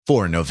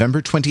For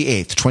November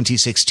 28th,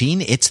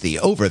 2016, it's the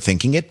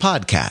Overthinking It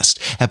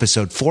podcast,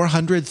 episode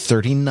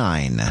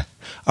 439.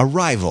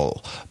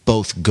 Arrival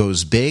both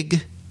goes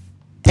big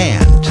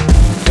and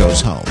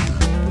goes home.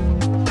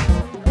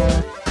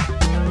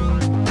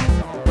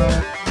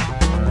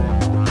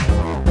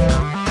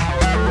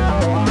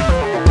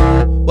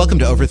 Welcome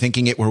to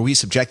Overthinking It, where we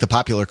subject the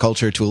popular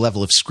culture to a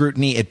level of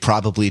scrutiny it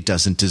probably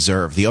doesn't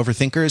deserve. The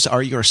Overthinkers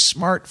are your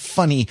smart,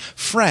 funny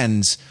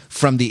friends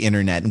from the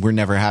internet, and we're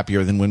never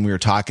happier than when we were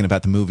talking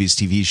about the movies,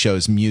 TV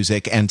shows,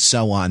 music, and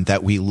so on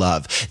that we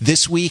love.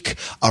 This week,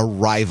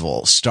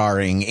 Arrival,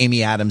 starring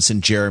Amy Adams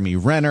and Jeremy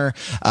Renner.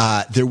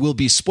 There will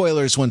be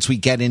spoilers once we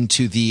get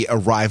into the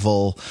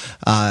Arrival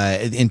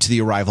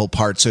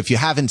part. So if you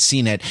haven't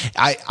seen it,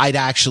 I'd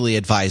actually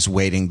advise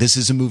waiting. This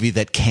is a movie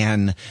that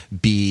can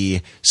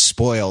be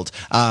spoiled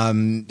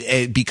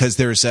because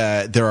there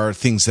are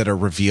things that are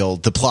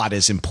revealed. The plot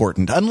is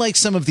important, unlike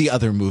some of the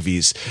other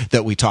movies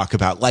that we talk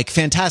about, like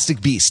Fantastic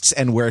Beasts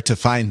and Where to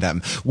Find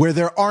Them, where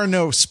there are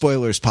no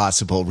spoilers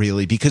possible,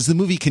 really, because the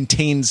movie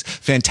contains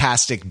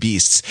fantastic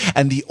beasts,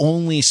 and the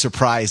only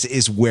surprise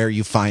is where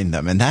you find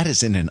them, and that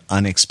is in an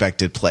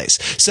unexpected place.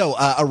 So,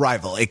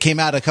 Arrival. It came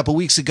out a couple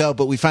weeks ago,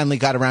 but we finally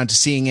got around to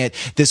seeing it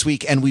this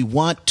week, and we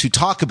want to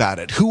talk about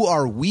it. Who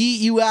are we,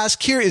 you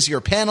ask? Here is your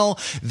panel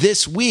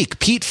this week.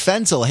 Pete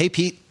Fenzel. Hey,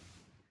 Pete.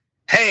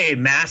 Hey,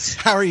 Matt.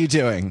 How are you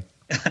doing?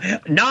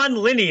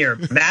 Non-linear,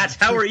 Matt.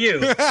 How are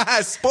you?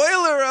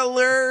 Spoiler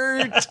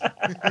alert!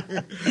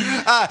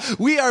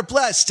 We are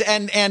blessed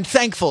and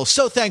thankful,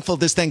 so thankful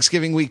this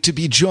Thanksgiving week to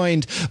be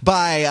joined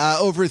by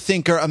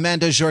overthinker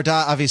Amanda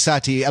Jorda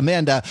Avisati.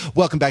 Amanda,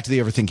 welcome back to the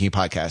Overthinking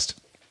podcast.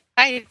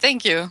 Hi,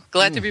 thank you.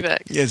 Glad to be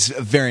back. It's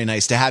very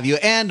nice to have you.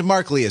 And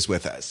Mark Lee is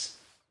with us.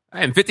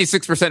 I am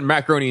 56%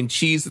 macaroni and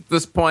cheese at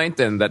this point,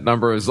 and that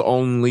number is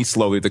only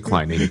slowly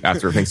declining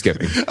after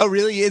Thanksgiving. Oh,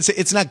 really?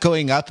 It's not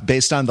going up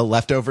based on the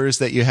leftovers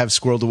that you have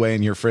squirreled away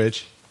in your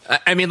fridge?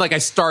 I mean, like, I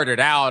started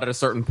out at a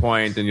certain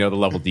point, and, the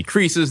level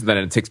decreases, then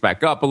it ticks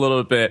back up a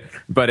little bit,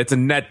 but it's a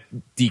net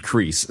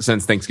decrease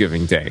since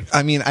Thanksgiving Day.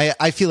 I mean,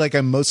 I feel like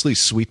I'm mostly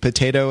sweet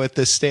potato at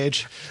this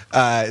stage.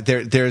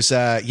 There's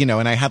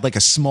and I had like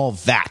a small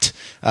vat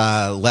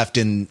left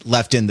in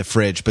the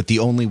fridge, but the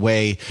only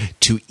way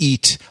to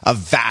eat a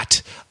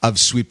vat of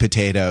sweet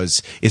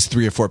potatoes is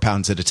 3 or 4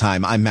 pounds at a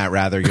time. I'm Matt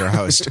Rather, your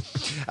host.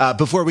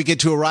 Before we get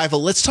to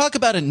Arrival, let's talk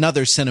about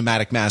another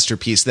cinematic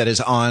masterpiece that is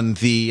on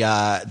the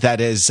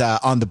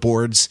on the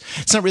boards.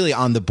 It's not really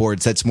on the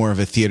boards. That's more of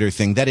a theater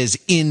thing. That is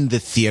in the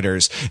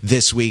theaters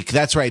this week.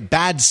 That's right.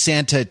 Bad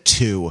Santa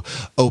 2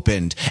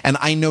 opened, and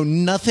I know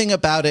nothing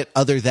about it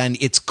other than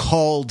it's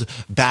called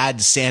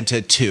Bad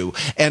Santa 2.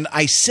 And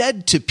I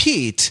said to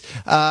Pete,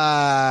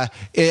 I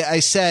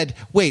said,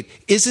 wait,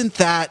 isn't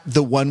that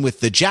the one with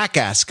the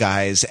Jackass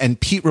guys? And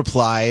Pete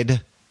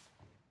replied,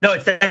 No,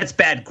 that's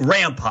Bad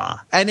Grandpa.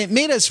 And it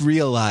made us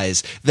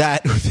realize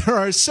that there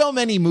are so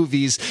many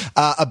movies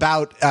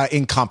about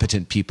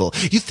incompetent people.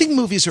 You think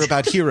movies are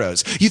about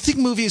heroes. You think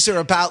movies are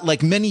about,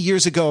 like, many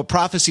years ago, a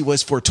prophecy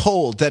was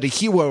foretold that a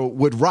hero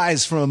would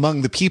rise from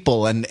among the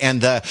people, and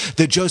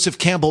the Joseph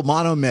Campbell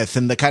monomyth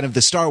and the kind of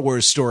the Star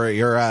Wars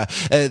story or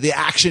the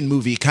action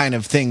movie kind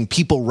of thing,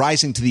 people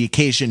rising to the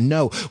occasion.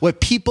 No, what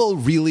people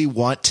really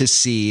want to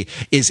see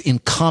is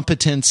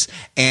incompetence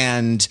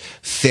and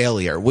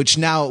failure, which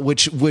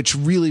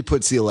really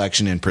puts the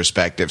election in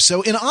perspective.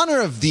 So in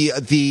honor of the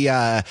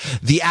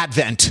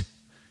advent,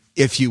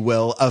 if you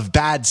will, of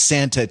Bad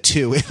Santa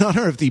 2, in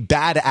honor of the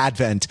bad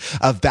advent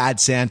of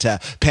Bad Santa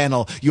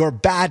panel, your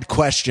bad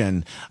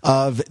question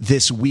of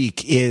this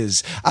week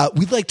is,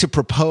 we'd like to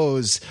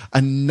propose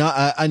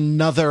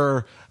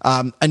another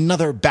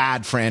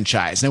bad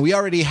franchise. Now, we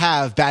already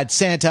have Bad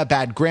Santa,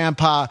 Bad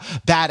Grandpa,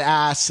 Bad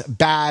Ass,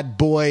 Bad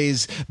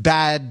Boys,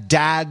 Bad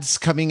Dads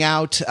coming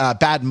out,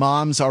 Bad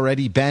Moms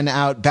already been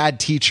out, Bad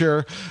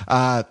Teacher,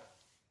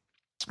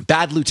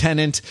 Bad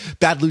Lieutenant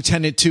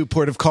 2,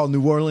 Port of Call,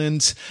 New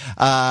Orleans.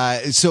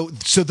 So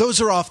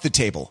those are off the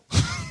table.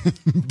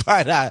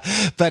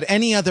 But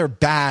any other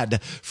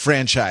bad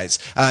franchise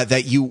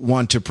that you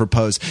want to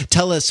propose,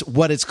 tell us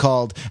what it's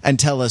called and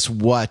tell us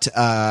what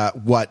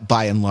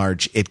by and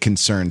large it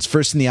concerns.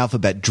 First in the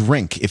alphabet,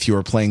 drink, if you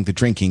are playing the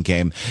drinking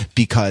game,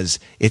 because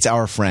it's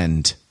our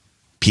friend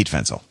Pete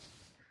Fenzel.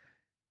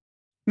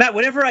 Matt,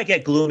 whenever I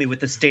get gloomy with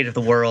the state of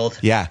the world,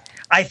 yeah,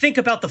 I think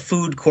about the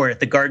food court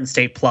at the Garden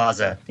State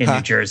Plaza in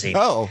New Jersey.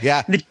 Oh,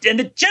 yeah. And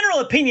the general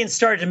opinion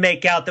started to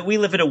make out that we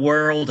live in a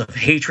world of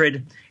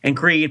hatred and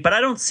greed, but I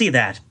don't see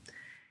that.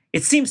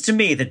 It seems to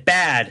me that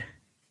bad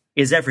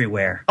is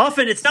everywhere.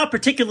 Often it's not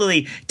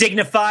particularly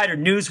dignified or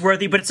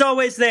newsworthy, but it's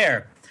always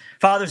there.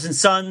 Fathers and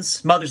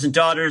sons, mothers and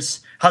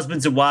daughters,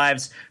 husbands and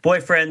wives,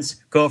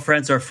 boyfriends,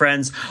 girlfriends, or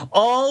friends,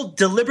 all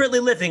deliberately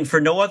living for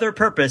no other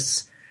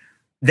purpose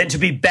than to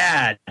be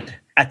bad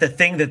at the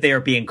thing that they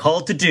are being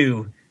called to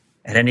do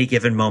at any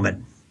given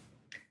moment.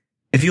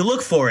 If you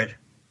look for it,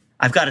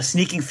 I've got a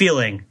sneaking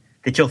feeling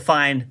that you'll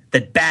find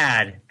that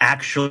bad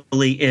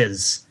actually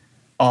is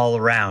all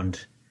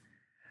around.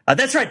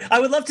 That's right. I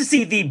would love to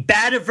see the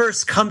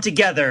Badiverse come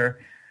together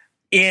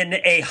in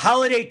a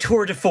holiday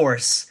tour de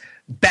force,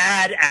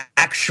 Bad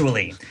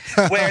Actually,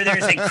 where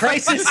there's a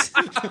crisis,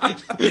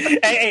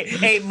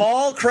 a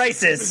mall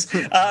crisis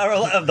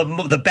of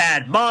the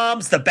bad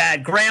moms, the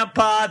bad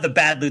grandpa, the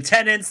bad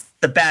lieutenants,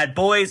 the bad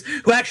boys,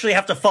 who actually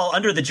have to fall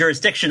under the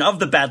jurisdiction of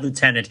the bad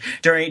lieutenant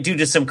due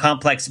to some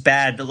complex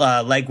bad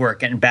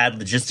legwork and bad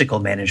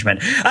logistical management.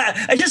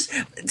 I just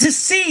to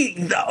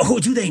see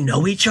do they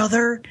know each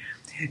other?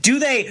 Do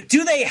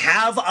they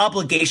have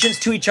obligations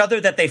to each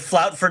other that they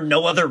flout for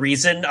no other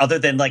reason other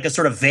than like a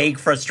sort of vague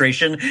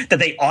frustration that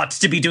they ought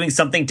to be doing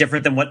something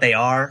different than what they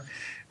are,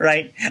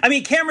 right? I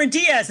mean, Cameron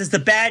Diaz is the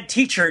bad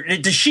teacher.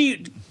 Does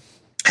she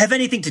have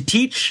anything to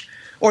teach,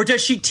 or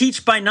does she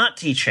teach by not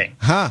teaching?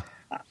 Huh.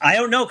 I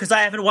don't know because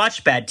I haven't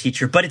watched Bad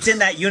Teacher, but it's in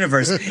that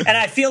universe. And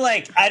I feel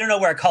like, I don't know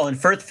where Colin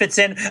Firth fits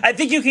in. I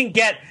think you can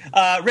get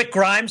Rick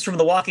Grimes from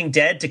The Walking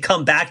Dead to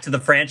come back to the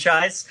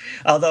franchise,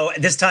 although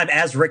this time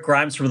as Rick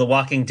Grimes from The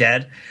Walking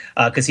Dead,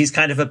 because he's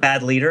kind of a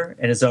bad leader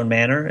in his own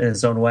manner, in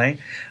his own way.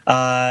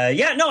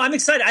 I'm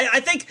excited. I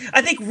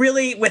think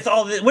really with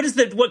all the,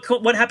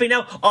 what happening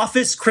now?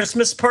 Office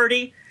Christmas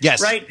Party? Yes.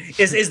 Right?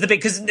 Is the big,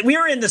 because we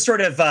were in the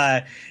sort of,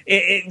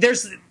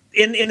 there's,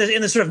 in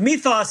the sort of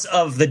mythos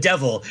of the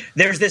devil,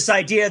 there's this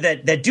idea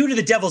that due to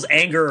the devil's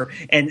anger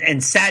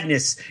and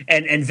sadness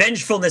and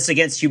vengefulness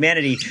against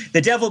humanity,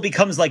 the devil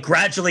becomes like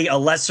gradually a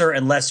lesser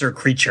and lesser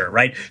creature,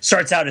 right?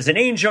 Starts out as an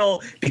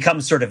angel,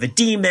 becomes sort of a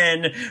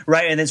demon,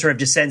 right? And then sort of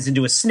descends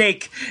into a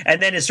snake,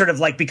 and then it sort of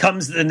like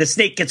and the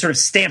snake gets sort of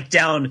stamped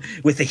down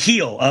with the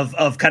heel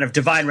of kind of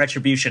divine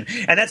retribution.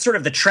 And that's sort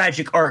of the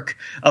tragic arc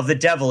of the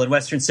devil in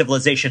Western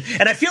civilization.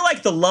 And I feel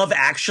like the Love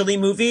Actually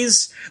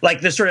movies,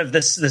 like the sort of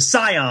the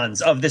scion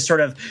of this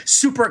sort of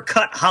super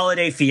cut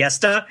holiday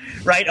fiesta,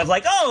 right? Of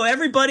like, oh,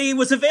 everybody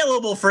was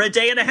available for a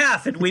day and a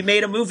half, and we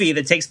made a movie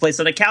that takes place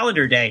on a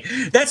calendar day.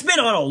 That's been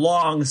on a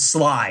long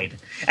slide,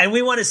 and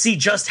we want to see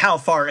just how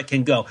far it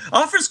can go.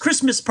 Office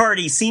Christmas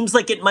Party seems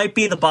like it might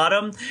be the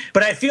bottom,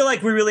 but I feel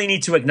like we really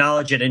need to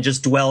acknowledge it and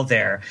just dwell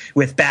there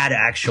with Bad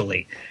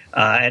Actually.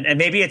 And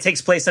maybe it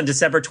takes place on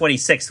December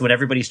 26th when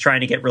everybody's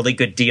trying to get really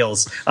good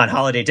deals on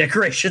holiday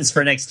decorations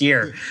for next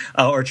year,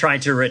 or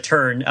trying to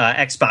return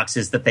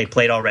Xboxes that they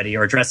played already,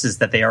 or dresses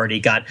that they already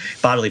got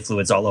bodily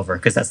fluids all over,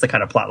 because that's the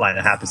kind of plot line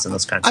that happens in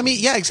those kinds of I mean,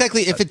 yeah,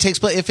 exactly. If it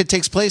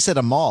takes place at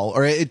a mall,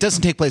 or it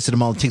doesn't take place at a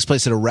mall, it takes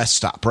place at a rest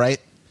stop,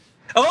 right?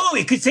 Oh,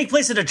 it could take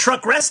place at a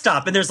truck rest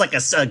stop, and there's like a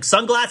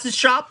sunglasses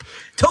shop.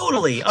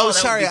 Totally. Oh,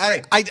 sorry,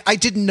 I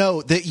didn't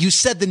know that you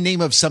said the name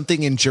of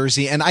something in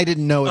Jersey, and I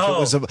didn't know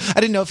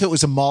if it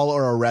was a mall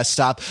or a rest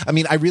stop. I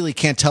mean, I really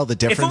can't tell the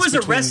difference. If it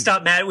was a rest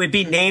stop, Matt, it would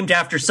be named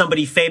after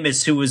somebody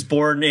famous who was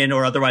born in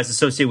or otherwise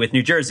associated with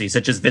New Jersey,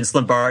 such as Vince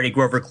Lombardi,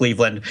 Grover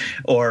Cleveland,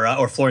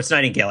 or Florence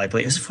Nightingale. I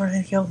believe is it Florence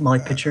Nightingale, Molly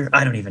Pitcher?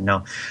 I don't even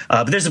know.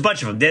 But there's a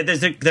bunch of them.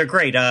 They're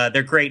great.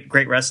 They're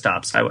great rest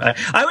stops. I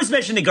always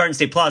mention the Garden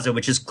State Plaza,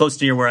 which is close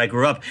to near where I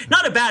grew up.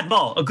 Not a bad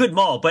mall, a good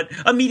mall, but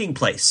a meeting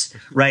place,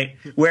 right?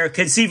 Where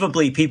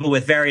conceivably people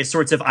with various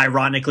sorts of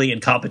ironically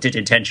incompetent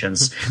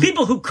intentions,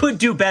 people who could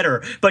do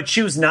better but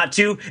choose not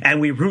to, and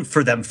we root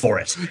for them for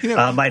it,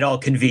 might all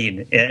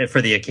convene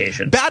for the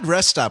occasion. Bad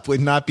rest stop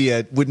would not be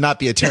a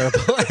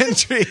terrible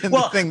entry.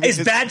 Well,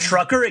 is Bad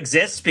Trucker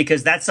exists?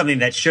 Because that's something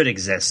that should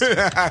exist.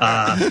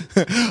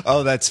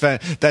 Oh, that's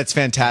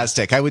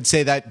fantastic. I would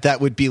say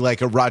that would be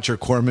like a Roger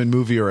Corman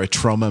movie or a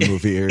Troma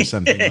movie or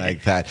something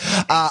like that.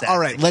 Exactly. All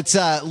right,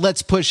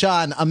 let's push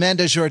on.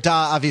 Amanda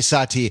Jourda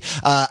Avisati,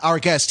 our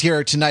guest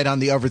here tonight on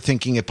the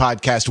Overthinking It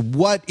podcast.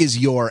 What is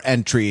your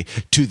entry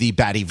to the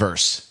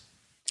Battyverse?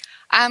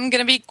 I'm going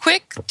to be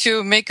quick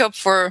to make up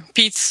for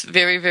Pete's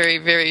very, very,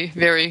 very,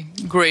 very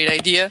great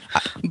idea.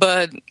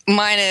 But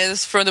mine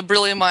is, from the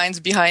brilliant minds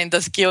behind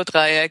Das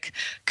Geodreieck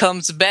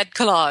comes Bad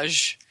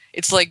Collage.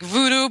 It's like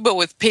voodoo, but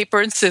with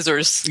paper and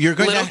scissors.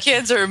 Little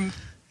kids are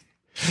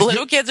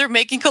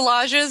making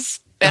collages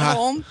at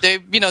home.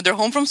 They're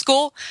home from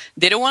school.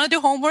 They don't want to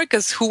do homework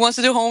because who wants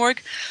to do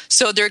homework?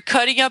 So they're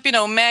cutting up,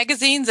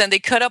 magazines, and they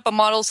cut up a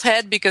model's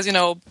head because,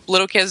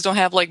 little kids don't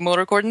have like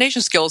motor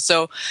coordination skills.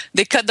 So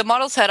they cut the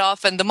model's head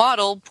off, and the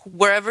model,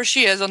 wherever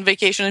she is on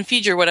vacation in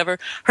Fiji or whatever,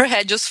 her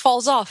head just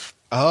falls off.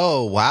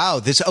 Oh wow!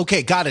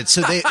 Got it.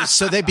 So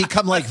they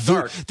become like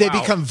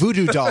become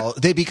voodoo doll.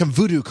 They become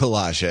voodoo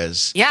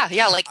collages.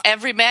 Yeah. Like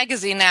every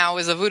magazine now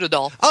is a voodoo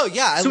doll. Oh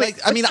yeah. So I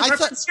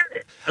thought.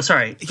 Oh,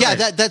 sorry.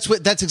 Yeah,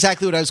 that's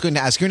exactly what I was going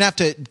to ask. You're gonna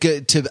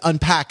have to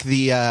unpack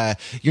the.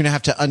 You're gonna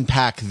have to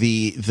unpack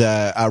the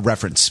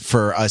reference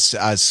for us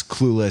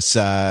clueless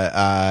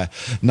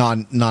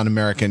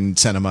non-American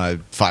cinema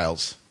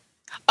files.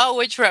 Oh,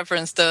 which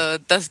reference?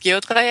 The Das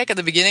Geodreieck at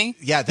the beginning?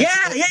 Yeah.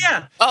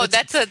 Oh,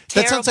 that's a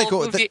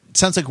terrible movie. That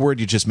sounds like a word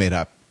you just made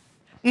up.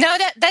 No,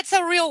 that's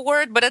a real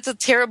word, but that's a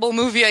terrible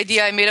movie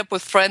idea I made up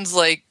with friends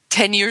like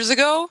 10 years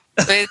ago.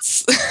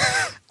 It's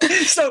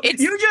So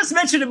you just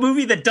mentioned a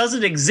movie that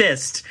doesn't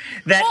exist.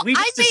 That Well, we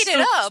just I made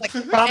it up. Like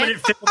a prominent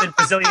film in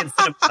Brazilian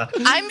cinema.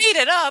 I made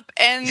it up,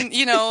 and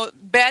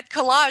Bad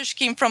Collage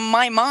came from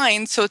my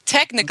mind. So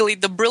technically,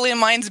 the brilliant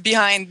minds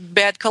behind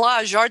Bad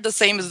Collage are the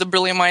same as the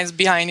brilliant minds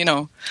behind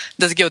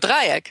Das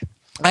Geodreieck.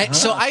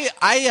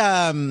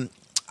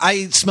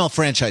 I smell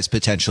franchise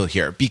potential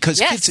here because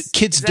Yes,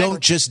 kids exactly. don't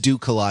just do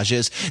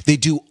collages. They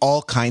do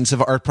all kinds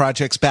of art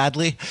projects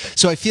badly.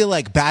 So I feel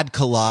like Bad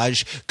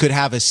Collage could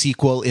have a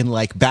sequel in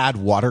like Bad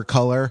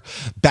Watercolor,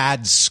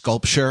 Bad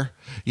Sculpture,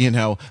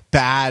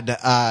 bad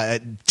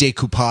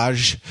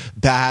decoupage,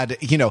 bad,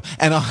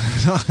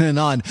 and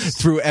on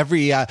through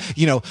every,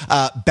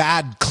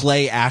 bad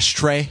clay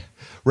ashtray.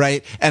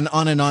 Right, and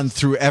on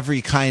through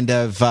every kind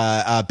of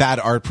bad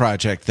art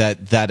project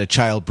that a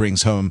child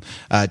brings home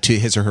to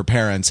his or her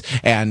parents,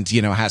 and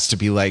has to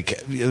be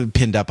like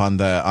pinned up on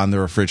the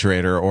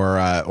refrigerator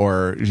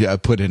or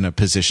put in a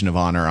position of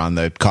honor on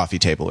the coffee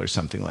table or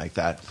something like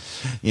that.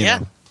 You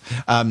know.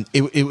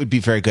 It would be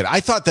very good. I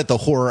thought that the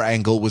horror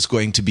angle was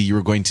going to be you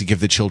were going to give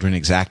the children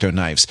X-Acto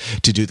knives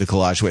to do the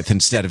collage with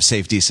instead of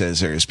safety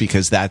scissors,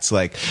 because that's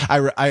like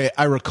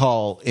I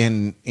recall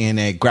in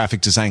a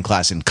graphic design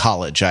class in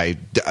college I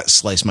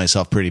sliced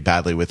myself pretty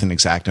badly with an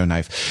X-Acto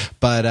knife,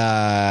 but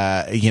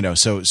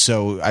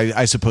so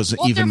I suppose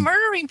Well, even they're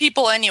murdering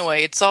people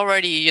anyway. It's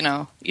already you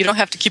don't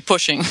have to keep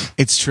pushing.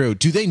 it's true.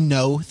 Do they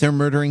know they're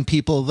murdering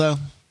people though?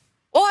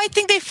 Well, I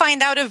think they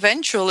find out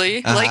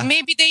eventually. Like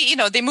maybe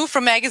they move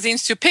from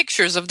magazines to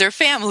pictures of their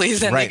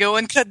families, and Right. they go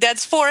and cut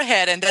Dad's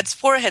forehead, and Dad's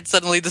forehead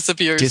suddenly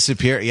disappears,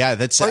 Yeah,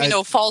 that's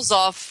or falls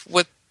off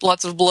with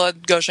lots of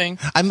blood gushing.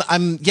 I'm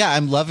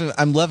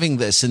loving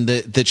this, and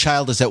the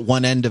child is at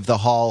one end of the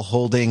hall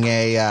holding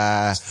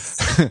a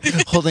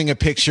holding a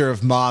picture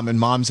of mom, and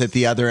mom's at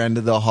the other end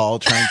of the hall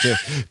trying to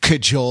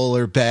cajole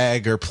or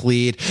beg or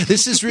plead.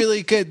 This is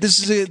really good.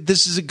 This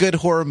is a good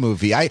horror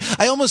movie. I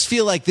almost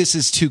feel like this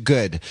is too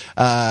good.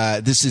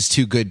 This is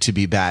too good to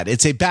be bad.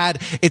 It's a bad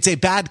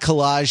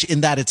collage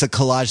in that it's a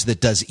collage that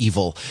does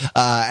evil,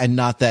 and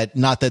not that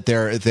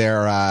they're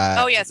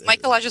Oh yes, my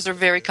collages are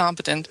very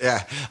competent.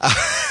 yeah.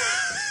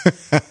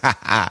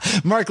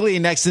 Mark Lee,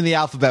 next in the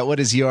alphabet. What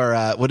is your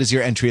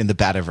entry in the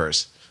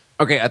Badiverse?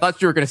 Okay, I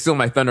thought you were going to steal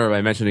my thunder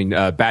by mentioning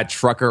Bad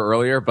Trucker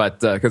earlier,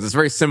 but because it's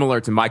very similar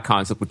to my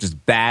concept, which is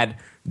Bad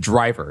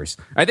Drivers.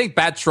 I think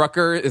Bad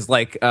Trucker is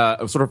like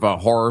sort of a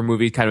horror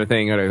movie kind of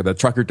thing. The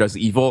trucker does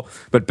evil,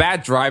 but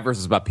Bad Drivers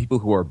is about people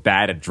who are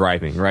bad at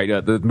driving.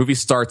 Right? The movie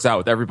starts out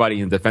with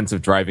everybody in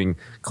defensive driving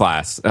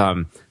class,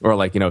 or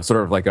like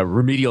sort of like a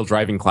remedial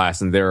driving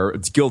class, and they're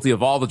guilty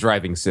of all the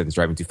driving sins: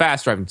 driving too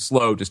fast, driving too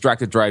slow,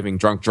 distracted driving,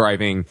 drunk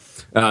driving,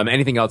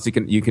 anything else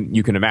you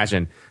can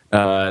imagine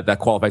that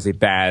qualifies a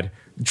bad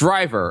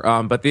driver.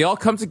 But they all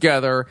come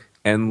together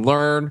and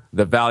learn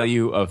the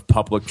value of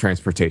public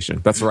transportation.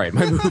 That's right.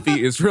 My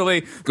movie is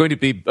really going to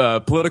be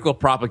political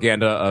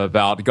propaganda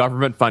about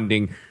government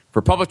funding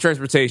for public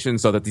transportation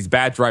so that these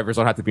bad drivers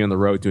don't have to be on the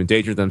road to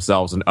endanger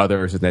themselves and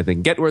others, and that they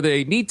can get where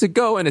they need to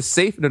go in a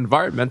safe and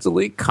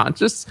environmentally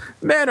conscious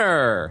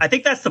manner. I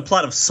think that's the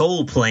plot of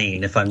Soul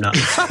Plane, if I'm not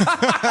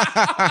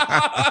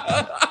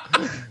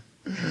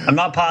I'm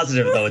not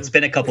positive, though. It's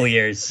been a couple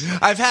years.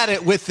 I've had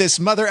it with this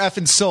mother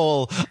effing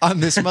soul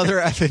on this mother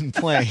effing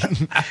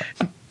plane.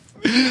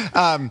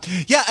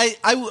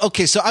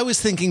 Okay, so I was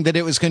thinking that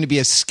it was going to be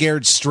a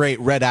Scared Straight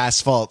Red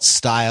Asphalt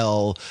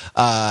style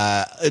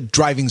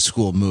driving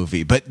school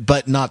movie,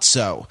 but not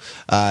so.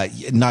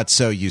 Not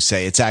so, you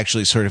say. It's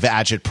actually sort of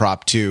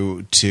agitprop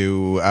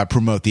to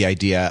promote the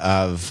idea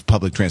of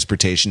public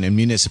transportation in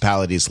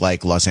municipalities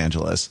like Los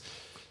Angeles.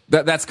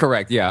 That's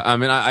correct. Yeah, I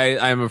mean,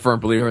 I am a firm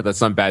believer that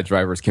some bad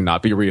drivers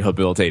cannot be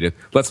rehabilitated.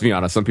 Let's be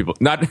honest. Some people,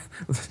 not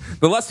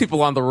the less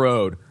people on the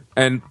road.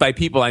 And by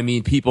people, I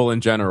mean people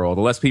in general.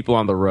 The less people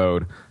on the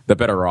road, the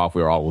better off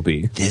we all will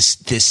be. This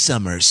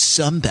summer,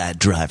 some bad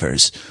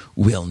drivers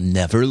will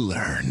never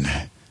learn.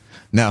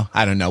 No,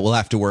 I don't know. We'll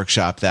have to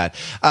workshop that.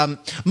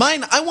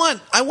 Mine, I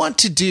want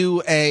to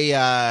do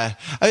a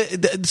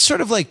sort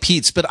of like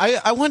Pete's, but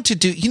I want to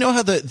do. You know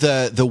how the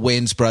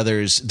Wayans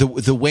brothers, the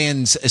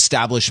Wayans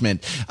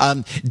establishment,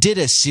 did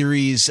a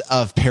series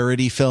of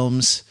parody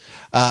films.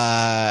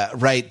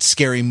 Right,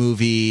 Scary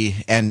Movie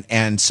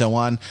and so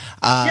on.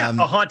 A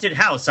haunted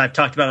house I've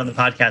talked about on the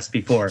podcast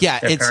before. Yeah,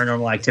 their it's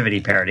Paranormal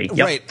Activity parody.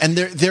 Yep. Right, and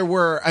there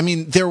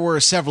were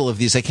several of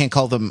these. I can't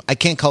call them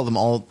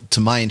all to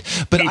mind,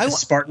 but The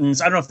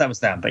Spartans. I don't know if that was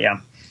them, but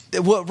yeah.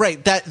 Well,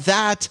 right,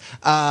 that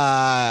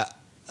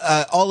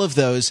all of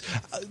those,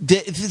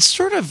 it's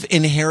sort of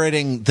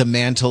inheriting the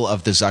mantle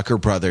of the Zucker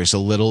brothers a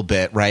little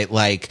bit, right?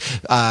 Like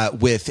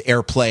with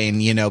Airplane,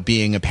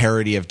 being a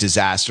parody of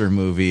disaster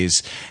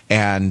movies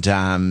and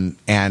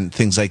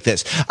things like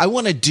this. I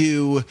want to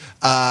do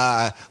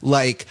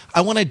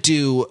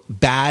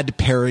bad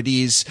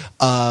parodies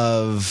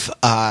of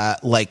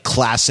like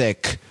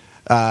classic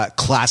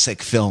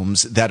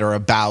films that are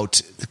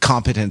about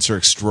competence or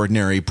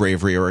extraordinary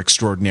bravery or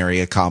extraordinary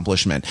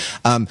accomplishment.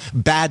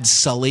 Bad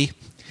Sully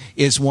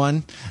is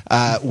one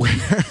where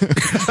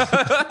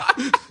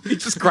He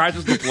just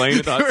crashes the plane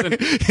at Hudson.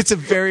 it's a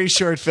very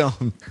short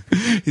film.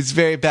 It's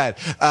very bad.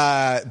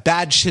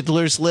 Bad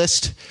Schindler's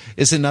List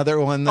is another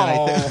one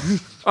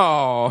that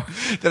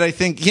that I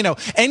think,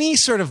 any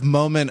sort of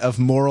moment of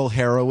moral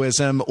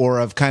heroism or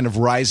of kind of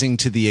rising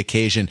to the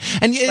occasion.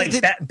 And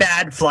like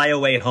bad Fly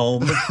Away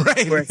Home.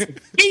 Right. Where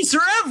geese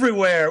are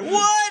everywhere.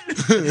 What?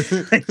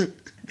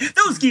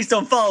 Those geese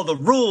don't follow the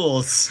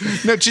rules.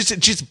 No,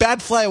 just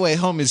bad Fly Away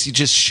Home is you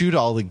just shoot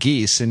all the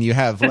geese and you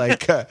have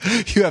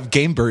you have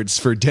game birds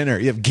for dinner.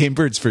 You have game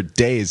birds for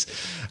days.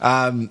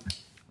 And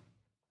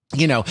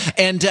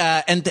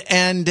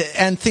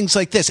things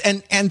like this,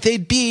 and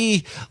they'd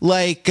be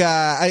like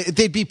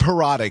they'd be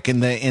parodic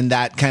in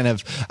that kind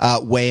of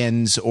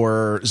Wayans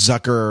or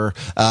Zucker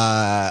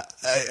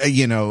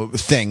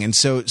thing, and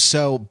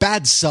so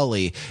Bad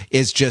Sully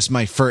is just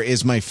my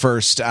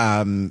first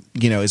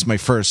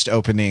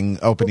opening.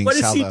 What does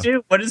salvo. he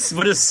do? What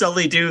does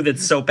Sully do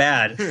that's so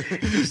bad?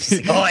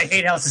 Like, I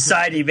hate how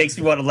society makes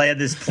me want to land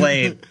this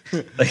plane.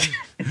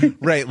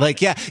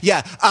 Right, yeah.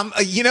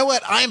 You know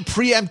what? I'm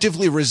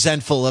preemptively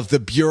resentful of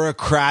the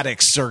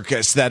bureaucratic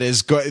circus that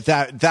is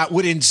that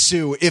would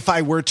ensue if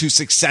I were to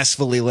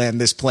successfully land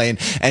this plane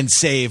and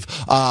save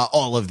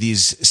all of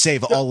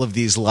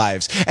these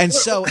lives. And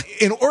so,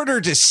 in order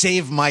to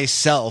save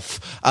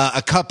myself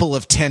a couple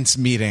of tense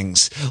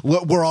meetings,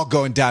 we're all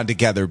going down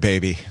together,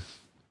 baby.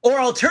 Or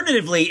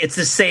alternatively, it's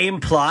the same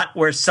plot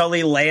where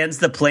Sully lands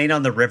the plane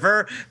on the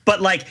river,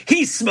 but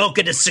he's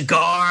smoking a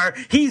cigar,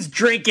 he's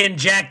drinking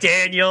Jack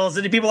Daniels,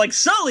 and people are like,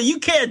 Sully, you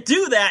can't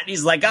do that. And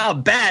he's like,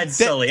 bad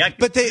Sully.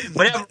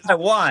 Whatever I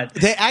want.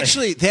 They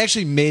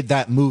actually made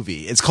that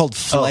movie. It's called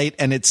Flight,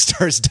 and it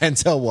stars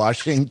Denzel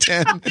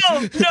Washington.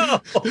 Oh no!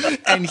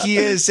 And he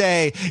is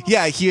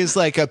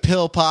like a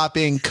pill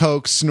popping,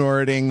 coke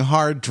snorting,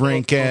 hard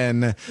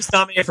drinking. He's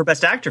nominated for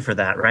Best Actor for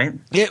that, right?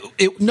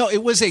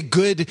 It was a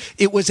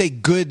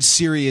good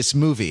serious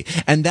movie,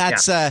 and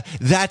that's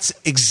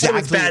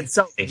exactly Bad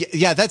Sully.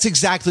 Yeah, that's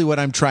exactly what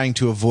I'm trying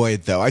to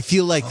avoid, though. I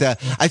feel like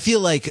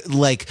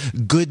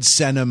good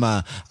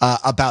cinema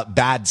about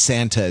bad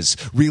Santas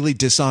really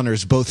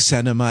dishonors both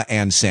cinema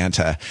and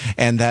Santa,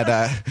 and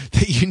that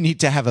you need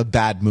to have a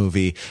bad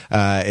movie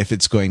if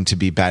it's going to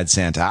be Bad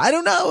Santa. I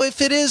don't know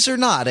if it is or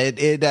not.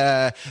 It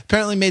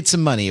apparently made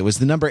some money. It was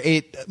the number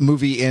 8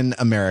 movie in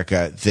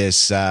America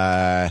this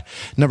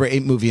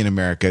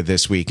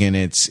week in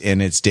its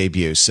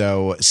debut.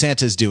 So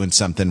Santa's doing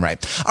something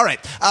right. All right,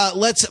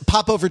 let's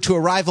pop over to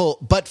Arrival.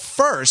 But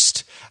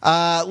first,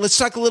 let's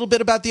talk a little bit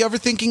about the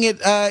Overthinking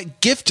It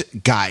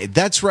gift guide.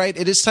 That's right.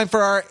 It is time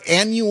for our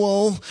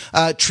annual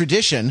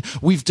tradition.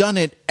 We've done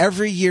it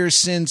every year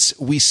since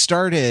we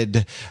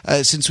started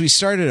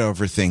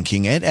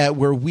Overthinking It,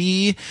 where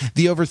we,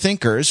 the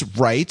Overthinkers,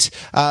 write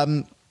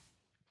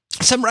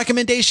some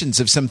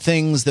recommendations of some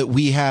things that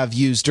we have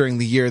used during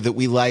the year that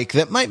we like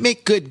that might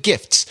make good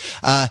gifts.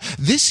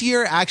 This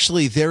year,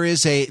 actually, there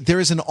is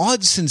an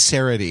odd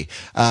sincerity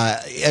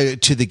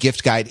to the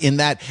gift guide in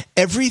that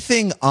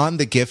everything on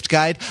the gift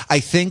guide, I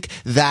think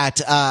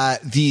that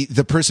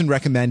the person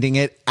recommending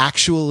it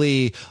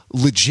actually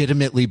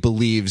legitimately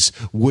believes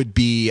would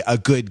be a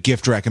good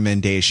gift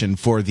recommendation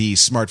for the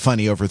smart,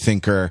 funny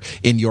overthinker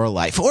in your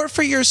life or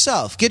for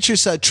yourself.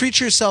 Treat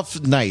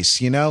yourself nice,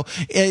 do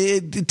a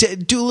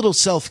little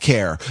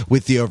self-care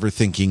with the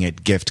Overthinking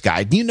It gift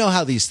guide. You know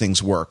how these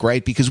things work,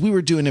 right? Because we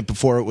were doing it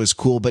before it was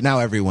cool, but now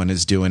everyone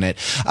is doing it.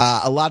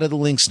 A lot of the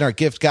links in our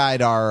gift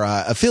guide are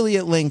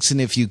affiliate links, and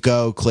if you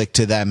go click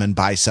to them and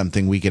buy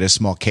something, we get a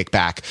small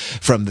kickback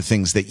from the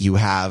things that you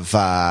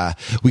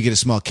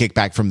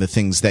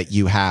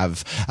have.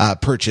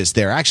 Purchased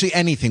there. Actually,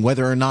 anything,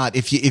 whether or not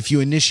if you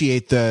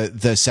initiate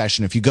the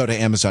session, if you go to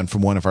Amazon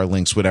from one of our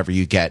links, whatever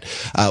you get,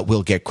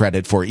 we'll get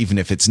credit for, even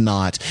if it's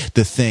not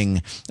the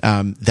thing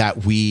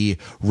that we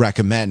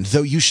recommend.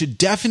 Though you should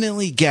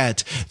definitely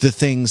get the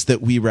things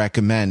that we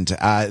recommend.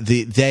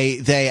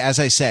 They, as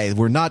I say,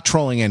 we're not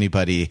trolling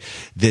anybody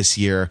this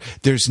year.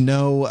 There's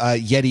no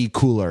Yeti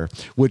cooler,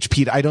 which,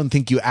 Pete, I don't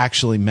think you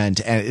actually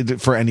meant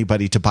for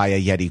anybody to buy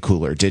a Yeti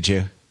cooler, did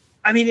you?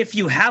 I mean, if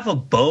you have a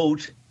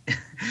boat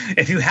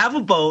and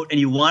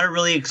you want a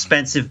really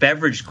expensive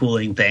beverage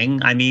cooling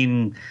thing, I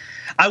mean,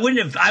 I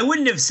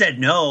wouldn't have said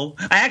no.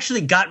 I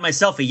actually got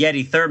myself a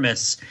Yeti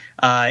thermos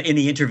in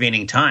the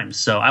intervening times,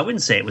 so I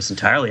wouldn't say it was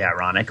entirely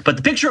ironic. But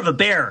the picture of a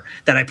bear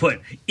that I put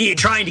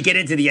trying to get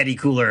into the Yeti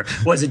cooler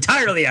was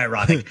entirely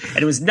ironic, and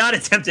it was not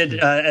attempted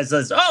as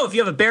if you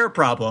have a bear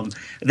problem,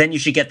 then you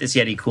should get this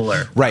Yeti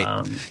cooler.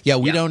 Right?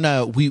 We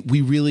don't.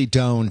 We really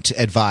don't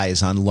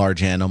advise on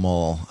large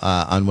animal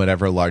on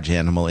whatever large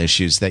animal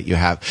issues that you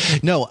have.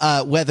 No,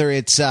 whether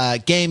it's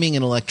gaming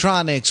and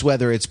electronics,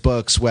 whether it's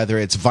books, whether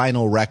it's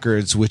vinyl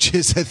records, which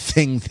is a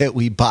thing that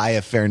we buy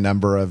a fair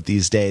number of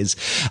these days.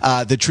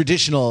 The traditional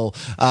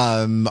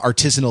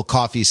artisanal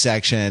coffee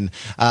section,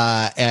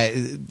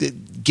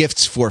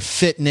 gifts for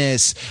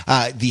fitness,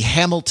 the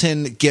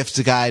Hamilton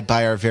gift guide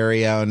by our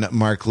very own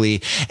Mark Lee,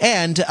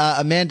 and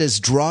Amanda's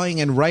drawing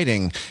and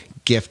writing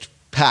gift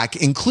pack,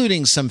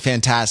 including some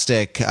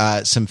fantastic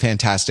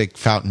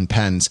fountain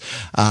pens.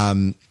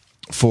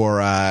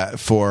 For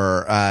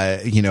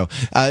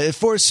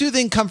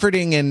soothing,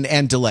 comforting,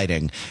 and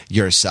delighting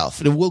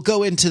yourself. We'll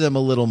go into them a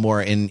little more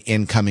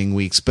in coming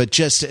weeks, but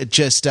just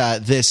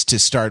this to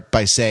start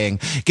by saying,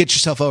 get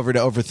yourself over to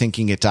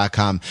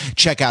overthinkingit.com.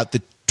 Check out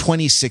the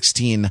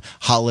 2016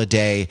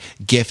 holiday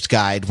gift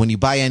guide. When you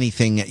buy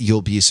anything,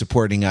 you'll be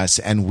supporting us,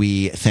 and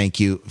we thank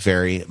you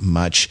very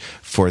much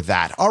for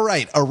that. All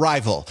right,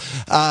 Arrival.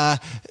 There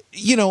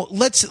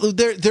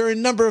are a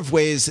number of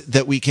ways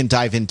that we can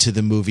dive into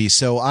the movie.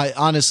 So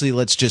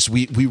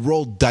we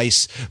rolled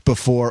dice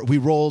before. We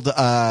rolled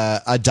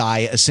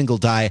a single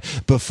die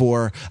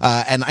before,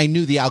 and I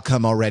knew the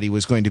outcome already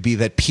was going to be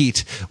that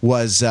Pete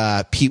was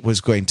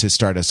going to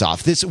start us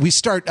off. We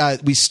start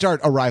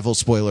Arrival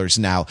spoilers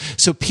now.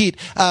 So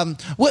Pete,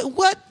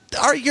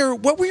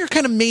 what were your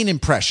kind of main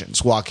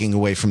impressions walking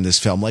away from this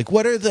film? Like,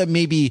 what are the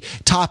maybe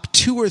top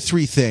 2 or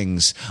 3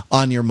 things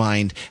on your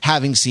mind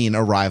having seen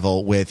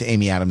Arrival with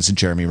Amy Adams and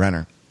Jeremy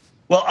Renner?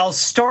 Well, I'll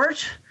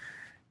start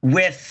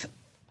with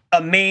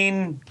a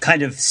main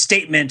kind of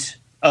statement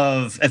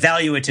of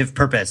evaluative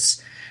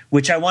purpose,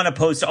 which I want to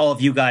pose to all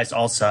of you guys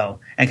also,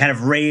 and kind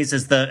of raise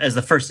as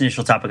the first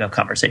initial topic of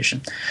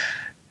conversation.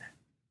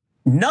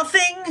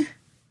 Nothing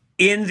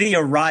in the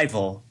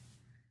Arrival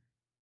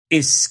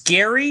is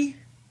scary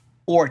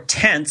or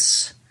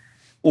tense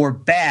or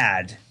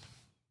bad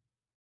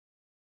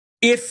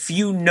if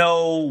you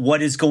know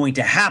what is going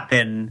to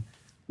happen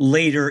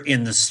later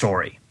in the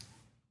story.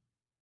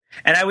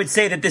 And I would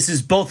say that this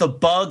is both a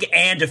bug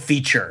and a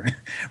feature,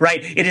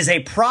 right? It is a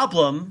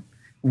problem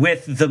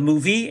with the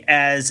movie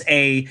as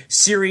a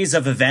series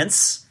of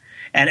events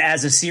and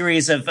as a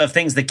series of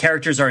things the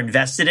characters are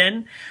invested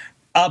in.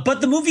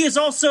 But the movie is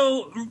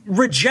also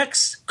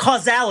rejects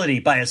causality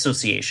by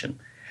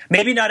association.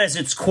 Maybe not as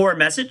its core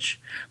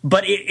message,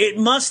 but it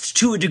must,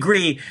 to a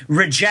degree,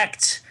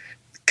 reject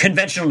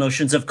conventional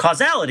notions of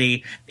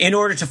causality in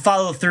order to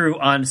follow through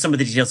on some of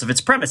the details of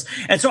its premise.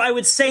 And so I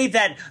would say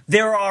that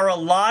there are a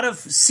lot of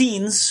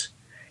scenes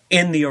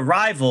in The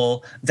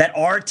Arrival that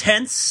are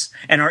tense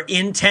and are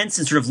intense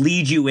and sort of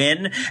lead you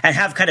in and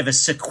have kind of a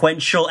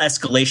sequential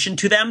escalation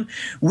to them,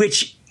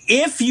 which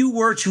if you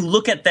were to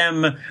look at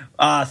them,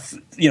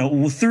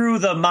 through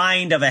the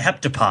mind of a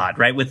heptapod,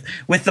 right, with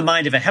the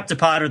mind of a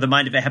heptapod or the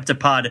mind of a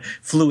heptapod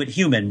fluid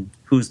human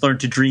who's learned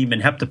to dream in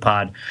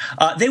heptapod,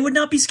 they would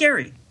not be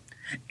scary,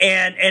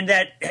 and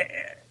that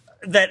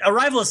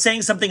Arrival is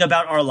saying something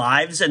about our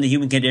lives and the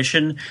human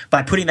condition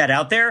by putting that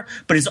out there,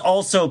 but is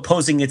also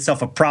posing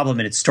itself a problem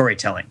in its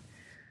storytelling.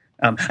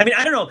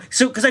 I don't know.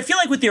 So, because I feel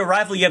like with The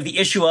Arrival, you have the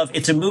issue of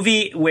it's a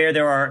movie where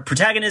there are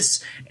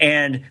protagonists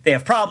and they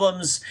have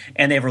problems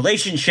and they have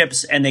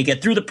relationships and they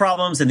get through the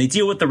problems and they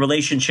deal with the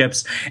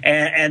relationships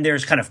and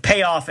there's kind of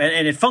payoff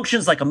and it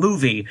functions like a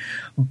movie.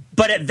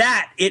 But at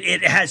that,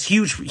 it has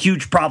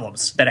huge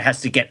problems that it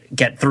has to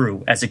get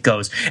through as it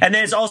goes. And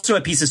there's also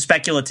a piece of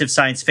speculative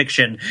science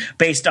fiction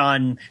based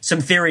on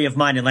some theory of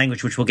mind and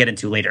language, which we'll get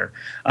into later.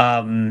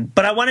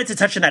 But I wanted to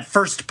touch on that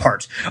first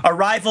part,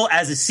 Arrival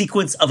as a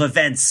sequence of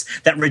events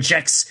that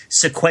rejects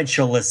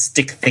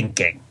sequentialistic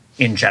thinking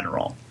in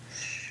general,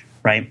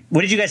 right?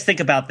 What did you guys think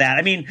about that?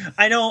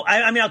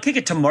 I'll kick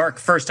it to Mark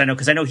first,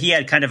 because I know he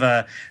had kind of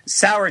a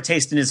sour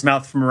taste in his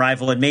mouth from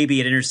Arrival, and maybe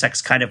it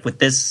intersects kind of with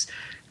this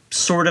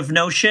sort of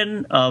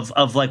notion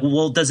of like,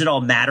 well, does it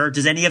all matter?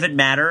 Does any of it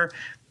matter?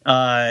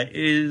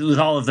 With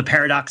all of the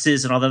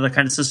paradoxes and all the other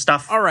kinds of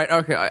stuff. All right,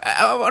 okay.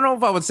 I don't know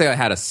if I would say I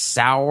had a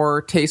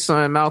sour taste in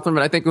my mouth, but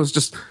I think it was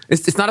just,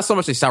 it's not so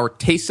much a sour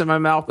taste in my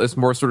mouth, it's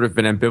more sort of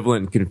an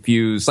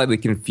ambivalent, slightly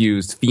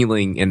confused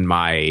feeling in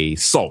my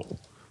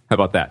soul. How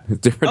about that?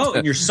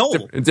 In your soul?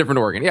 Different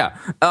organ, yeah.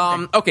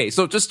 Okay,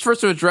 so just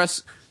first to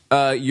address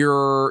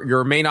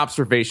your main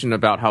observation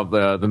about how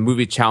the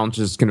movie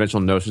challenges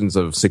conventional notions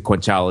of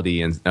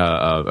sequentiality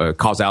and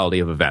causality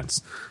of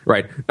events,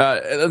 right?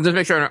 To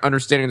make sure I'm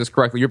understanding this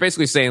correctly, you're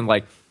basically saying,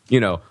 like,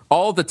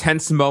 all the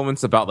tense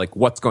moments about, like,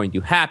 what's going to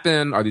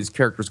happen, are these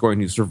characters going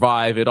to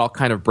survive, it all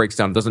kind of breaks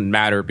down. It doesn't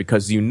matter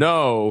because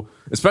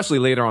especially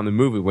later on in the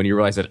movie, when you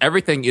realize that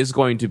everything is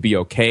going to be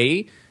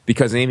okay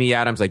because Amy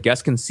Adams, I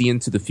guess, can see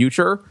into the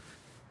future.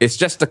 It's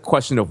just a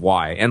question of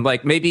why. And,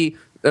 like, maybe...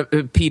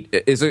 Pete,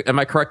 am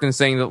I correct in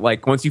saying that,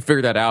 like, once you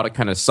figure that out, it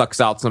kind of sucks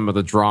out some of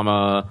the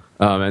drama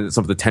and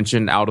some of the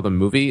tension out of the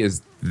movie?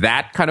 Is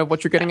that kind of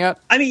what you're getting at?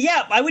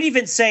 Yeah, I would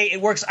even say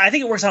it works. I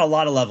think it works on a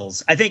lot of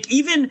levels. I think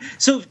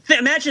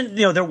imagine,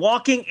 they're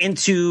walking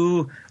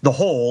into the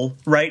hole,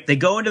 right? They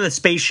go into the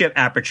spaceship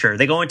aperture.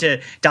 They go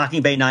into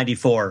Docking Bay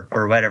 94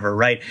 or whatever,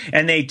 right?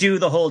 And they do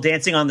the whole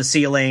dancing on the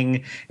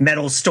ceiling,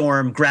 metal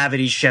storm,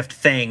 gravity shift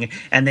thing.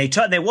 And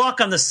they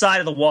walk on the side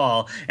of the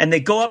wall and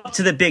they go up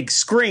to the big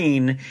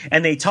screen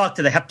and they talk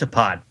to the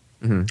heptapod.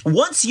 Mm-hmm.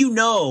 Once you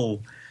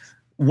know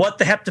what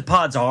the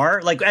heptapods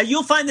are, like,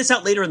 you'll find this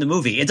out later in the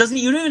movie. You don't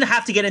even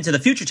have to get into the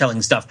future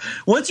telling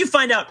stuff. Once you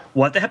find out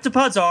what the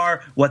heptapods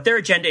are, what their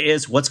agenda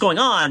is, what's going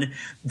on,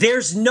 there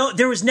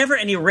was never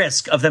any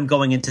risk of them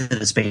going into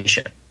the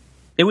spaceship.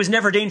 It was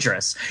never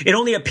dangerous. It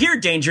only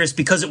appeared dangerous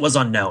because it was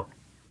unknown,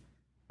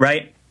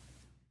 right?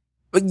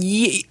 But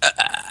yeah,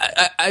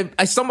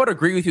 I somewhat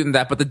agree with you in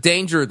that, but the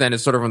danger then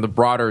is sort of in the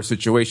broader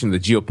situation, the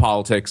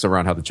geopolitics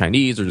around how the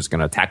Chinese are just going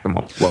to attack them.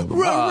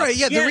 Right.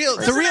 Yeah.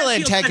 The real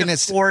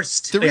antagonist.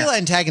 The real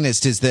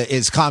antagonist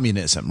is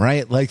communism,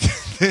 right? Like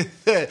the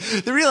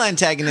real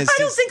antagonist. I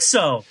don't think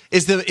so.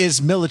 Is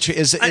military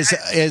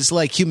is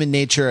like human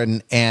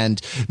nature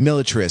and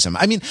militarism.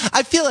 I mean,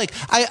 I feel like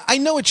I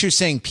know what you're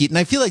saying, Pete, and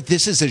I feel like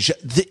this is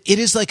it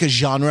is like a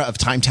genre of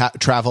time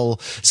travel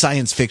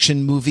science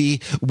fiction movie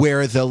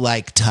where the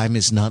like time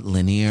is not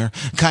linear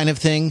kind of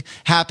thing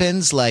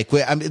happens. Like,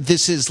 I mean,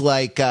 this is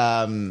like,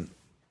 there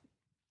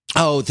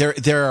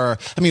are,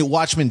 I mean,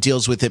 Watchmen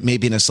deals with it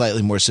maybe in a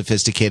slightly more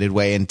sophisticated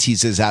way and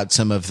teases out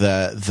some of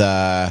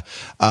the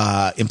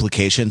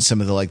implications, some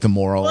of the, like, the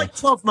moral. Well, like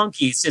 12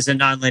 Monkeys is a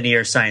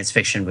nonlinear science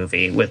fiction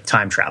movie with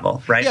time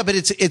travel, right? Yeah, but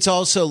it's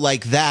also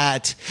like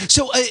that.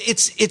 So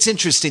it's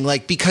interesting,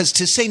 like, because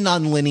to say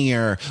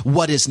nonlinear,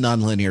 what is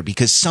nonlinear?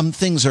 Because some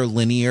things are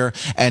linear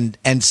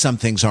and some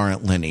things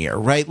aren't linear,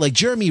 right? Like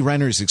Jeremy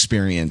Renner's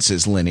experience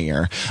is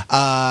linear.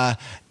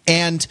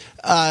 And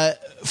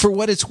for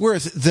what it's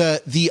worth,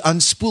 the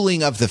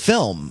unspooling of the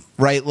film,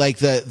 right? Like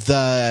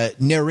the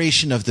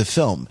narration of the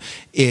film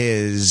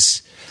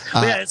is.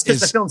 It's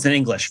because the film's in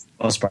English for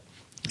the most part.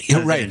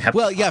 Yeah, right.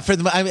 Well, yeah, for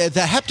the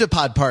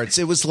heptapod parts,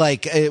 it was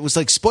like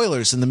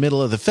spoilers in the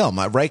middle of the film,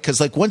 right? Because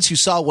like once you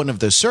saw one of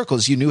those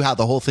circles, you knew how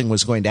the whole thing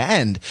was going to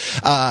end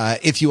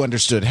if you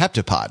understood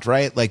heptapod,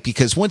 right? Like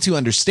because once you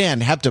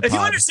understand heptapod, if you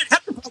understood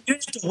heptapod, you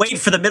didn't have to wait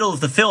for the middle of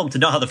the film to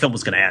know how the film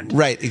was going to end.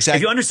 Right. Exactly.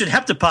 If you understood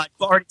heptapod,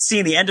 you've already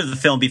seen the end of the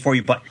film before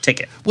you bought your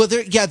ticket. Well,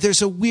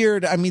 there's a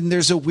weird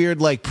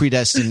like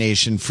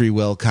predestination, free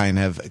will kind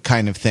of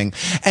thing,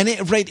 and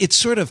it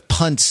sort of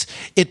punts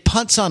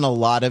on a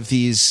lot of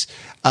these.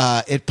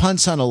 It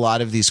punts on a lot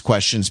of these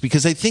questions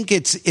because I think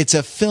it's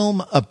a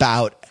film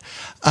about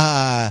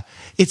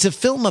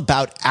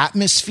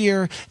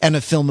atmosphere and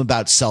a film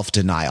about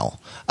self-denial,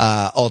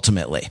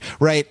 ultimately,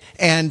 right?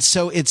 And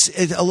so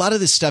a lot of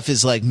this stuff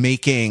is like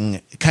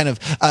making kind of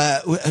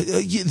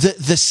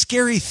the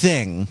scary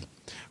thing.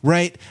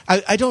 Right.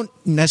 I don't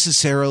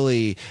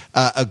necessarily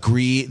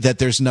agree that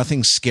there's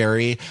nothing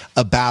scary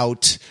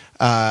about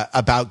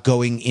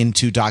going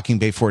into Docking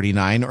Bay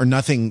 49 or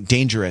nothing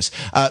dangerous,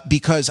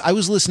 because I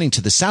was listening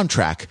to the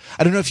soundtrack.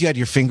 I don't know if you had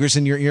your fingers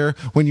in your ear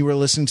when you were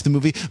listening to the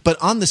movie,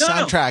 but on the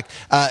soundtrack,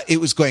 it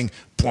was going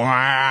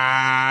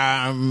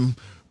blam,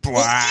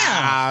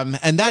 blam,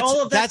 and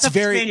that's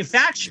very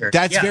manufactured.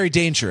 That's very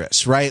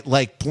dangerous, right?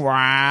 Like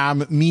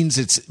blam means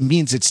it's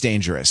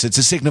dangerous. It's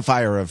a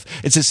signifier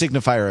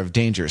of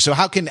danger. So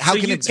how can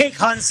you take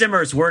Hans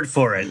Zimmer's word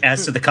for it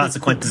as to the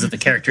consequences of the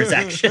character's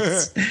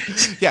actions?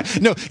 Yeah,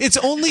 no, it's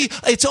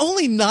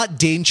only not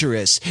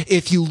dangerous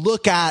if you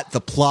look at the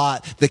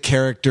plot, the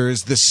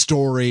characters, the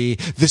story,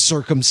 the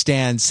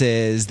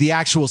circumstances, the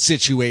actual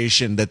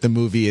situation that the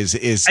movie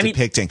is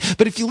depicting.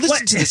 But if you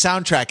listen to the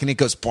soundtrack and it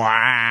goes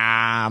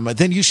blam,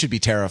 then you should be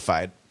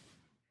terrified.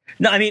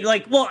 No, I mean,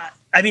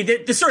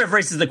 this sort of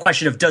raises the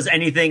question of, does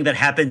anything that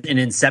happened in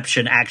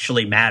Inception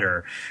actually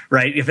matter,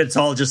 right? If it's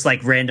all just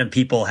like random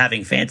people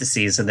having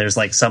fantasies and there's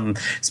like some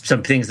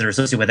things that are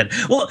associated with it.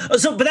 Well,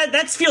 but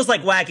that feels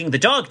like wagging the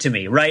dog to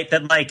me, right?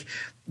 That like,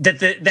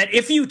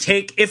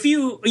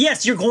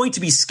 yes, you're going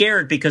to be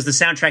scared because the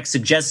soundtrack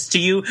suggests to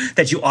you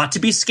that you ought to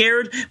be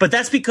scared, but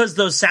that's because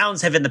those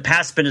sounds have in the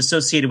past been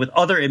associated with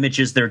other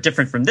images that are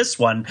different from this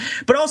one.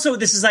 But also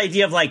this is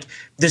idea of like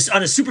this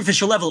on a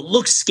superficial level, it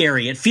looks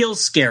scary, it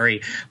feels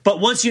scary, but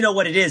once you know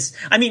what it is,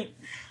 I mean,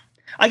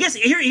 I guess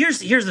here's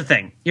the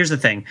thing.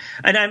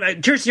 And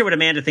I'm curious to hear what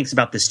Amanda thinks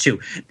about this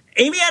too.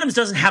 Amy Adams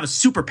doesn't have a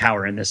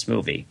superpower in this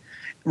movie.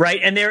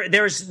 Right, and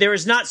there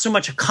is not so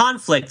much a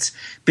conflict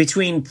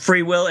between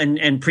free will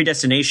and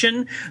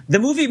predestination. The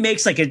movie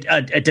makes like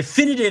a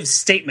definitive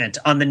statement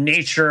on the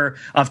nature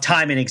of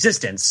time and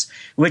existence,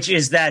 which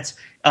is that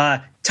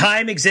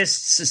time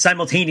exists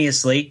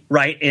simultaneously,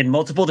 right, in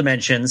multiple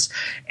dimensions,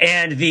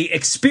 and the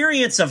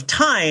experience of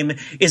time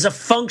is a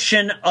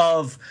function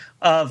of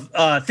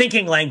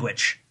thinking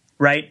language.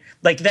 Right,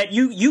 like that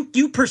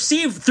you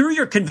perceive through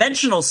your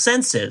conventional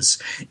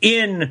senses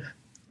in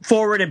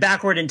forward and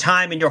backward in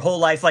time in your whole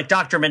life, like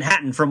Dr.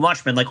 Manhattan from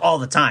Watchmen, like all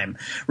the time,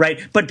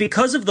 right? But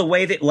because of the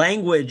way that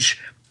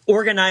language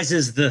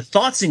organizes the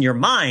thoughts in your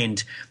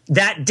mind,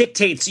 that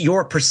dictates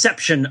your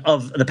perception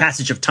of the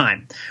passage of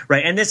time,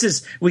 right? And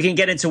we can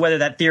get into whether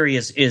that theory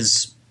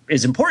is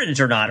important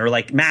or not, or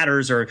like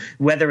matters, or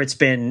whether it's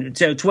been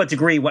to what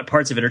degree, what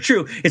parts of it are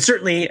true. It's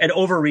certainly an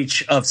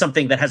overreach of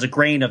something that has a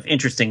grain of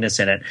interestingness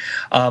in it.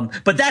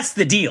 But that's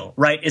the deal,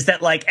 right? Is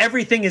that like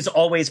everything is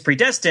always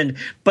predestined,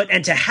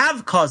 and to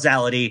have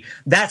causality,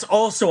 that's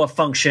also a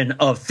function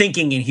of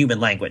thinking in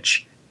human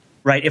language,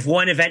 right? If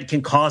one event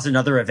can cause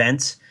another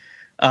event,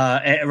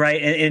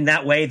 right, in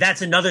that way,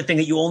 that's another thing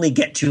that you only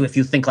get to if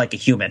you think like a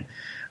human.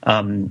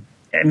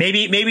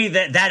 Maybe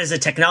that is a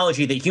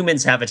technology that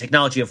humans have, a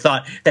technology of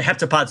thought that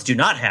heptapods do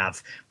not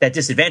have, that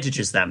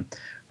disadvantages them,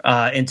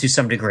 into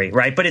some degree,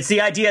 right? But it's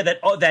the idea that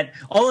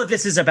all of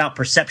this is about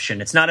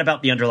perception. It's not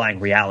about the underlying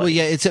reality. Well,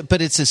 yeah, it's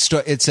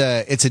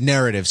a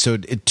narrative. So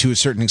to a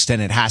certain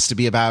extent, it has to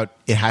be about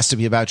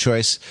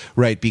choice,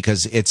 right?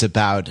 Because it's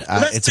about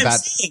it's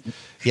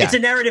a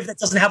narrative that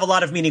doesn't have a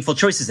lot of meaningful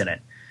choices in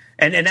it.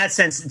 And in that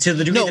sense, to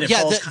the degree that it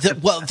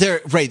falls...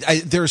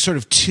 there are sort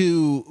of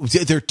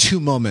there are two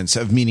moments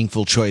of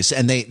meaningful choice,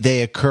 and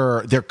they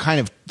occur, they're kind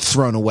of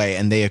thrown away,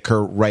 and they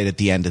occur right at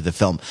the end of the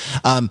film.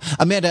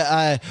 Amanda,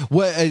 I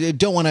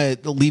don't want to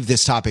leave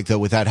this topic, though,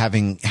 without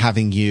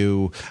having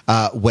you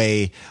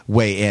weigh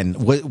in.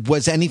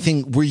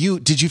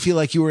 Did you feel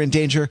like you were in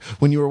danger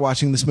when you were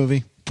watching this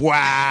movie?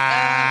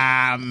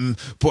 Bwam,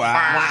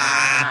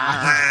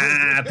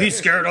 bwam. Be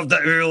scared of the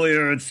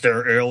aliens.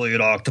 They're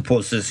alien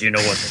octopuses. You know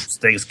what those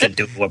things can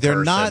do to a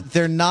person.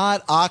 They're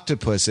not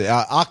octopuses.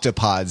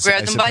 Octopods.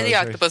 Grab them by the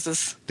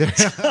octopuses.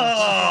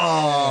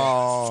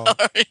 Oh.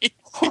 Sorry.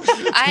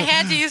 I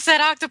had to use that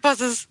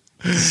octopuses.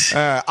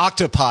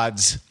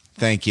 Octopods.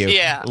 Thank you.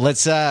 Yeah.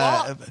 Let's.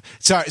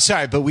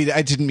 Sorry, but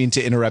I didn't mean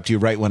to interrupt you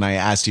right when I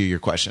asked you your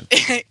question.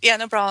 Yeah,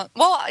 no problem.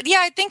 Well,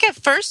 yeah, I think at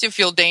first you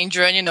feel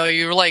danger, and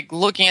you're like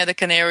looking at the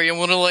canary and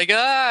wondering, like,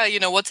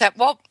 what's happening.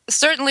 Well,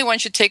 certainly when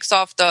she takes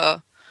off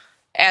the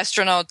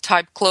astronaut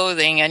type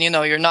clothing, and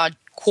you're not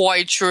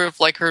quite sure if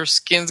like her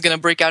skin's gonna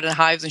break out in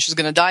hives and she's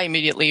gonna die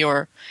immediately,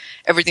 or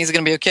everything's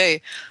gonna be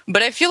okay.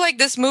 But I feel like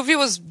this movie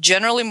was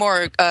generally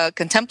more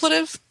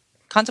contemplative.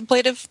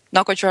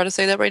 Not quite sure how to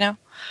say that right now.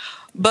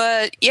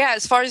 But yeah,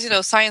 as far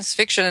as, science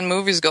fiction and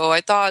movies go, I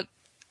thought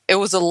it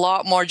was a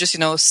lot more just,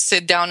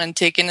 sit down and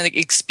take in the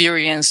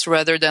experience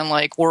rather than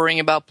like worrying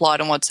about plot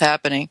and what's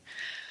happening.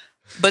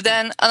 But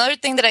then another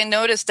thing that I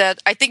noticed,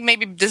 that I think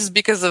maybe this is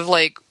because of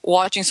like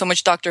watching so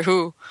much Doctor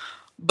Who,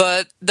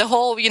 but the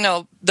whole,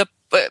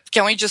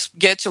 can we just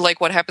get to like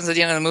what happens at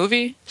the end of the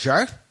movie?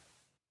 Sure.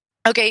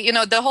 Okay,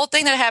 the whole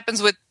thing that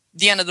happens with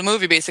the end of the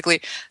movie, basically,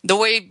 the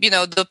way,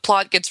 the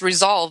plot gets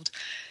resolved,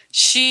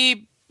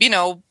 she,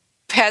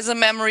 has a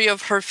memory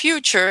of her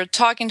future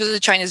talking to the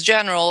Chinese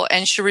general,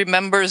 and she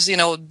remembers,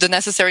 the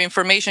necessary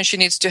information she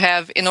needs to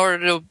have in order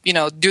to,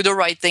 do the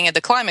right thing at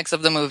the climax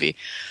of the movie.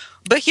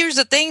 But here's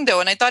the thing, though,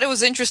 and I thought it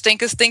was interesting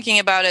because thinking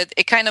about it,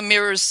 it kind of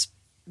mirrors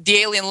the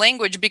alien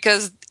language,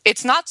 because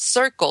it's not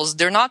circles.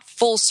 They're not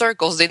full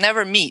circles. They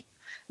never meet.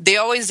 They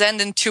always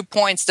end in 2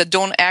 points that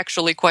don't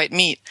actually quite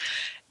meet.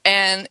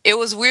 And it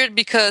was weird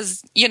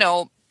because,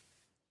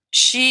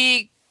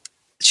 she's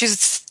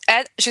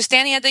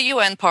standing at the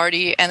UN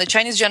party, and the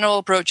Chinese general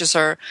approaches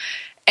her,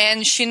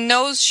 and she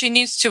knows she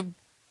needs to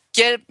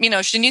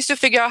she needs to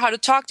figure out how to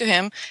talk to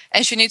him,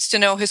 and she needs to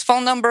know his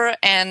phone number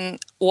and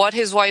what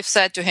his wife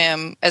said to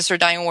him as her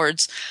dying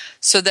words,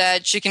 so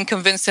that she can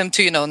convince him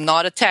to,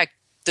 not attack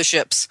the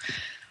ships.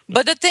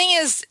 But the thing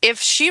is, if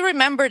she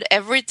remembered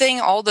everything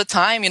all the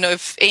time,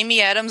 if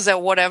Amy Adams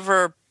at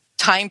whatever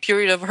time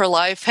period of her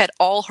life had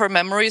all her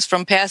memories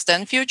from past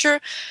and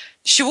future,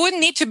 she wouldn't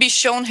need to be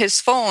shown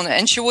his phone,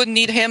 and she wouldn't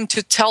need him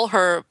to tell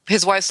her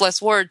his wife's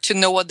last word to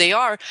know what they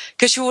are,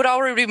 because she would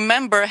already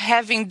remember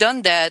having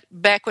done that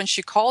back when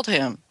she called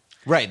him.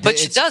 Right. But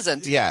she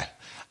doesn't. Yeah.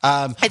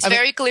 It's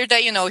very clear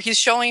that, he's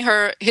showing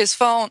her his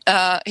phone,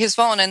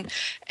 and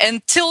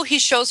until he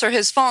shows her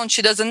his phone,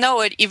 she doesn't know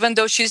it, even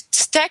though she's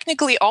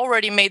technically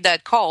already made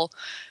that call.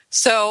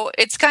 So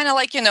it's kind of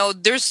like,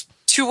 there's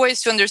two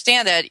ways to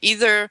understand that.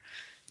 Either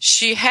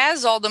she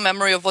has all the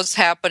memory of what's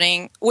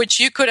happening,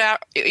 which you could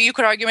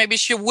argue maybe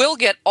she will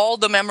get all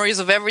the memories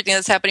of everything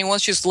that's happening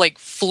once she's like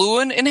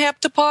fluent in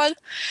heptapod,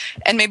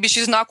 and maybe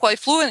she's not quite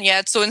fluent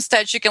yet, so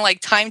instead she can like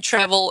time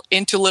travel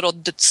into little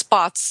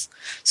spots.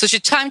 So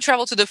she time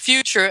traveled to the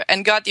future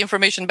and got the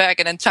information back,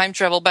 and then time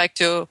traveled back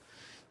to,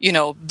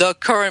 the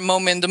current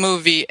moment in the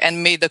movie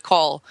and made the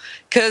call.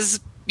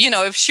 Because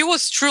if she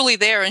was truly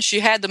there and she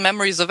had the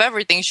memories of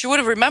everything, she would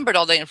have remembered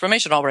all the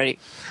information already.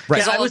 Right.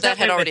 Because all of that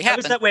had already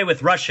happened. I was that way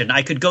with Russian.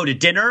 I could go to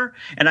dinner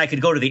and I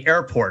could go to the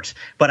airport,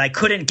 but I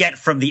couldn't get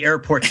from the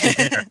airport to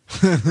dinner.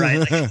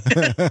 Right?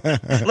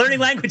 Learning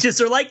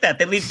languages are like that.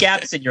 They leave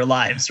gaps in your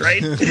lives,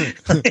 right? Okay,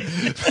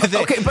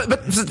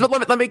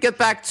 but let me get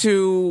back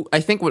to,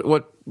 I think,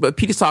 what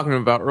Pete is talking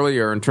about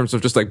earlier in terms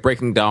of just like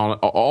breaking down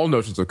all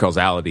notions of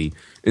causality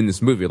in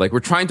this movie. Like, we're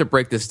trying to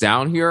break this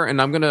down here, and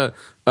I'm going to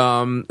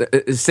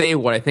say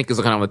what I think is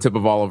kind of on the tip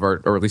of all of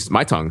our, or at least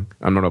my tongue.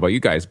 I don't know about you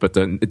guys, but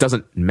it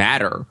doesn't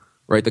matter,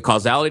 right? The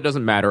causality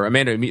doesn't matter.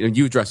 Amanda,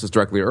 you addressed this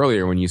directly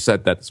earlier when you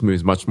said that this movie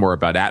is much more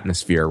about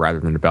atmosphere rather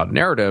than about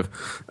narrative.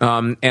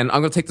 And I'm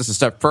going to take this a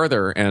step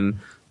further and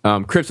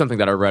crib something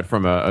that I read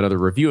from another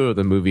review of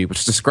the movie,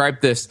 which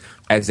described this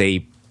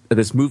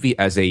movie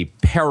as a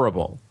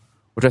parable,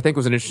 which I think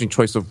was an interesting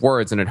choice of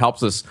words, and it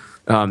helps us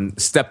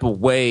step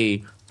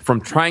away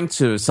from trying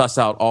to suss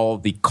out all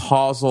of the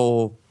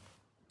causal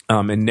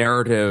and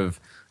narrative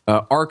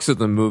arcs of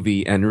the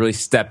movie, and really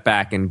step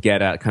back and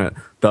get at kind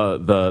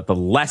of the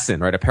lesson,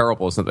 right? A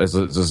parable is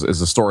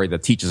a story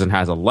that teaches and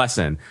has a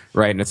lesson,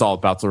 right? And it's all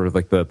about sort of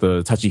like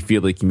the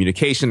touchy-feely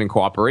communication and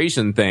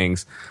cooperation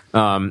things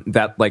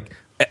that like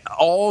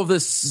all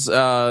this,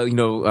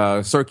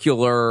 circular,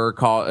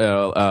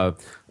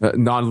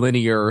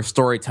 nonlinear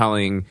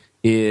storytelling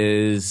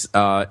is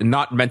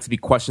not meant to be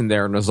questioned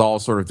there, and is all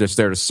sort of just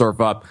there to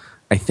serve up,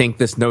 I think,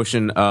 this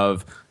notion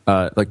of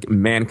like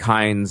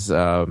mankind's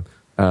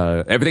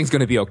everything's going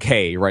to be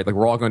okay, right? Like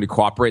we're all going to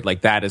cooperate.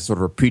 Like that is sort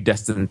of a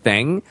predestined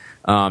thing,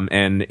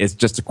 and it's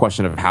just a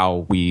question of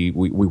how we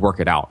work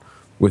it out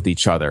with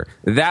each other.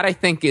 That I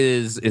think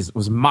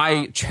was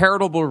my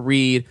charitable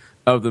read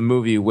of the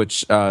movie,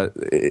 which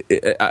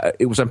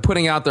it was I'm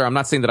putting out there. I'm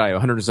not saying that I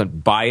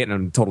 100% buy it and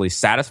I'm totally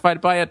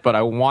satisfied by it, but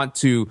I want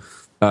to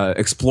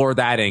explore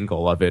that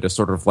angle of it as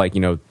sort of like,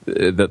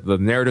 the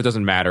narrative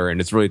doesn't matter,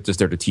 and it's really just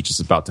there to teach us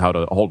about how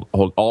to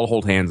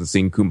hold hands and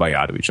sing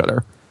kumbaya to each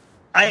other.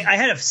 I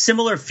had a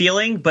similar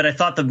feeling, but I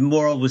thought the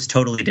moral was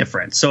totally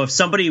different. So if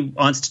somebody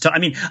wants to talk, I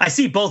mean, I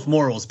see both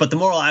morals, but the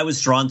moral I was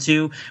drawn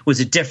to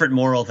was a different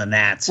moral than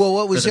that. Well,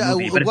 what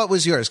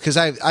was yours? Because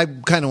I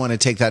kind of want to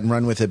take that and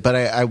run with it, but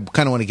I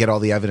kind of want to get all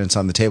the evidence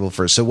on the table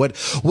first. So what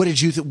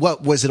did you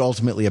what was it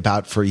ultimately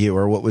about for you,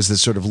 or what was the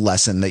sort of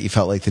lesson that you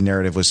felt like the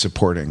narrative was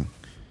supporting?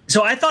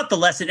 So I thought the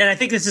lesson, and I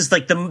think this is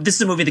like this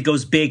is a movie that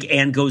goes big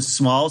and goes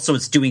small, so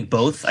it's doing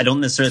both. I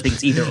don't necessarily think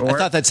it's either or. I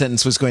thought that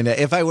sentence was going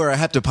to. If I were a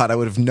heptapod, I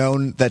would have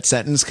known that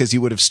sentence because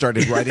you would have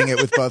started writing it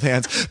with both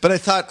hands. But I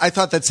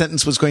thought that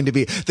sentence was going to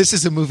be. This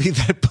is a movie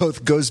that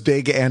both goes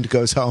big and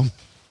goes home.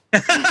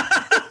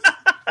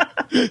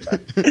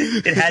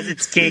 It has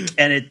its cake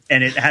and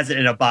it has it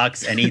in a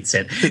box and eats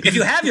it. If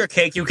you have your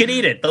cake, you can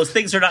eat it. Those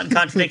things are not in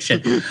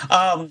contradiction.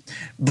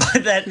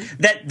 But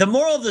that the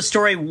moral of the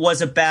story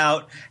was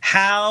about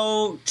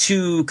how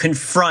to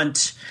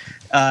confront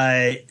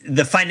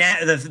it's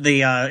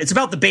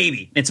about the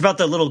baby. It's about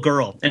the little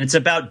girl, and it's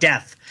about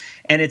death.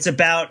 And it's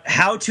about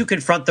how to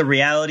confront the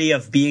reality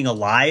of being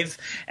alive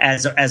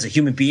as a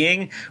human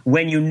being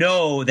when you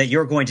know that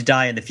you're going to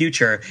die in the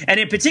future. And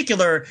in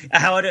particular,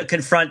 how to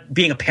confront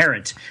being a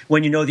parent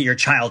when you know that your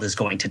child is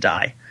going to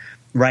die.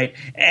 Right.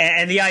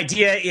 And the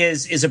idea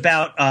is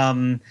about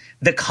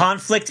the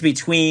conflict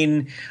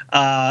between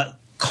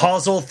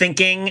causal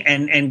thinking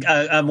and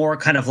a more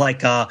kind of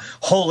like a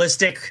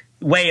holistic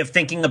way of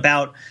thinking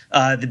about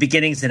the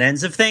beginnings and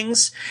ends of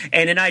things,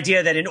 and an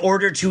idea that in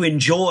order to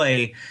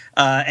enjoy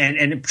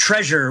and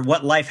treasure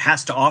what life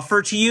has to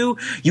offer to you,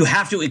 you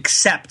have to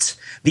accept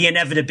the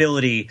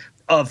inevitability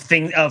of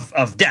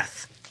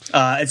death.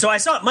 And so I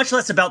saw it much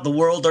less about the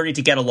world learning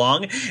to get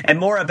along and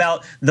more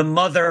about the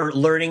mother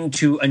learning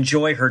to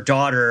enjoy her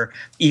daughter,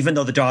 even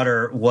though the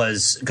daughter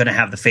was going to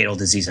have the fatal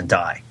disease and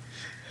die.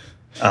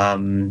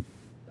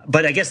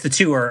 But I guess the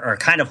two are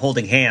kind of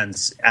holding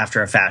hands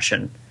after a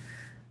fashion.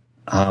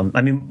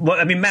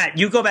 Matt,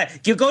 you go to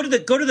the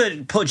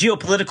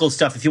geopolitical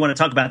stuff if you want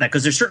to talk about that,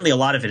 because there's certainly a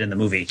lot of it in the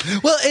movie.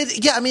 Well,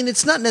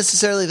 it's not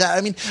necessarily that.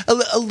 I mean,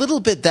 a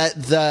little bit that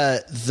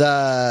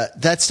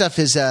that stuff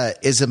is a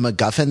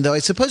MacGuffin, though. I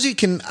suppose you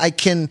can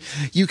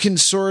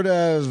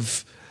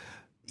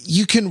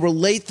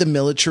relate the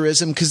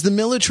militarism, because the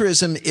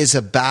militarism is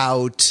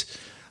about.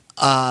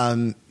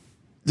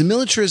 The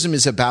militarism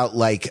is about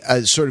like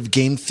a sort of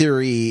game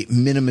theory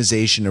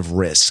minimization of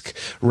risk,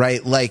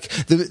 right? Like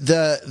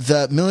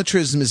the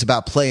militarism is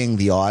about playing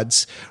the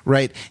odds,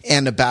 right?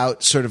 And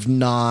about sort of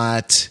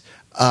not,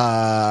 you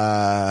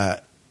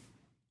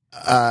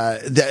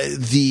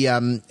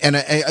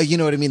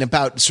know what I mean?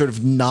 About sort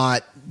of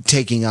not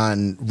taking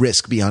on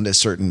risk beyond a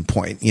certain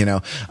point,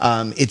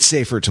 it's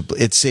safer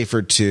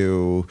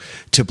to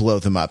blow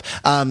them up.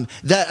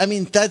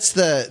 That's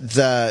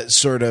the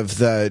sort of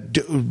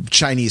the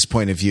Chinese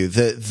point of view.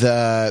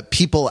 The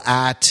people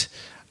at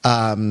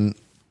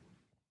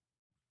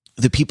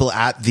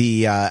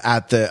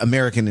the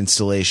American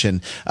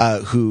installation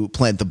who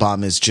plant the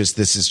bomb this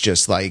is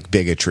just like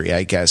bigotry,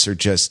 I guess, or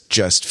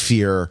just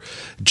fear,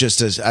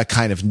 just as a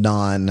kind of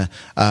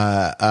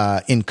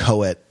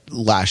inchoate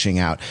lashing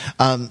out.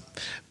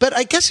 But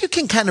I guess you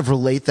can kind of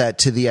relate that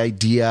to the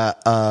idea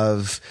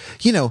of,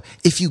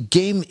 if you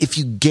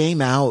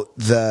game out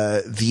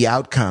the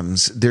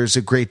outcomes, there's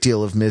a great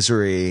deal of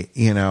misery,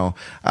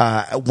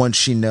 once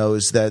she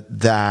knows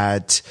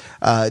that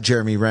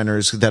Jeremy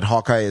Renner's, that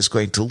Hawkeye is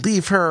going to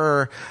leave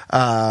her,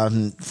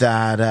 and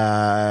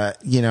that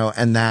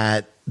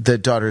the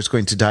daughter is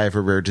going to die of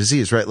a rare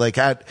disease, right? Like,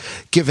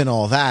 given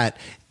all that,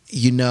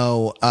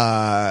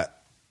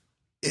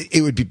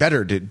 it would be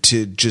better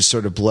to just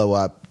sort of blow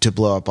up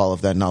all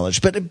of that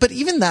knowledge. But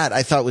even that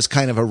I thought was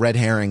kind of a red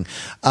herring.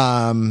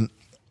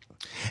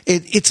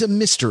 It's a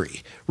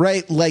mystery,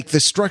 right? Like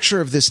the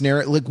structure of this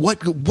narrative,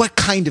 like what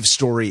kind of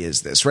story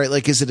is this, right?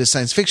 Like, is it a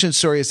science fiction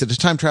story? Is it a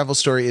time travel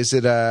story? Is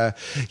it a,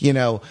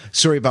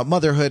 story about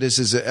motherhood?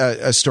 Is it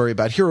a story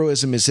about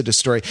heroism? Is it a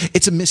story?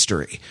 It's a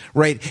mystery,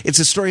 right? It's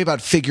a story about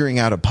figuring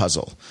out a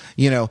puzzle,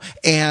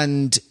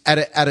 and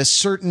at a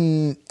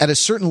certain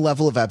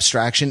level of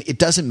abstraction, it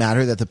doesn't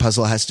matter that the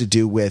puzzle has to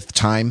do with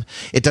time.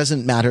 It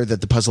doesn't matter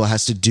that the puzzle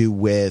has to do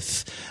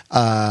with,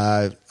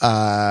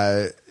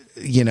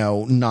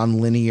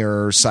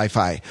 nonlinear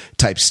sci-fi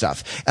type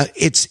stuff.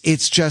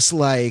 It's just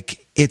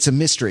like, it's a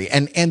mystery,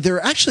 and there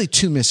are actually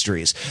two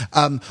mysteries.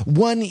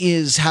 One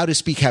is how to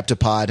speak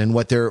heptapod and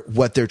what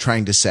they're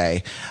trying to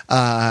say,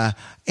 and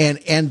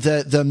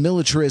the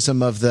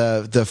militarism of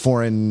the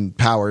foreign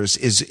powers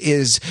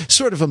is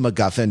sort of a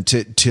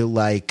MacGuffin to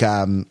like.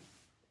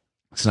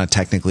 It's not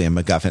technically a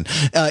MacGuffin.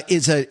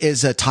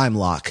 Is a time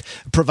lock,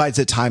 provides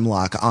a time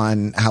lock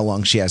on how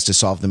long she has to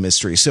solve the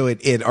mystery. So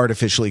it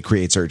artificially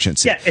creates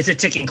urgency. Yeah, it's a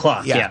ticking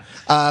clock. Yeah.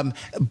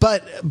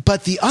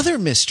 But the other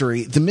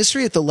mystery, the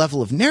mystery at the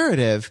level of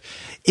narrative,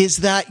 is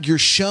that you're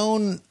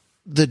shown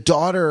the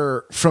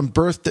daughter from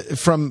birth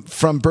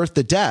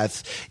to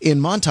death in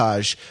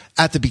montage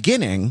at the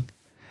beginning,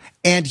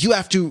 and you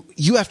have to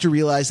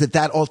realize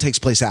that all takes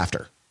place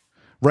after.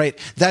 Right.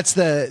 That's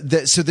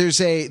so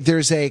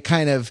there's a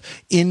kind of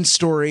in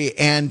story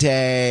and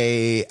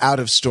a out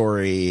of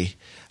story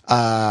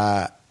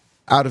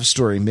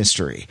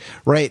mystery.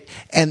 Right.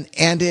 And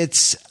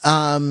it's,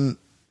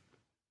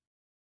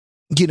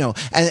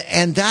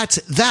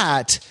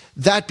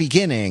 that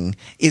beginning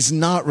is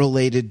not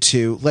related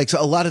to, like, so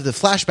a lot of the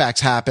flashbacks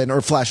happen, or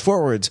flash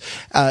forwards.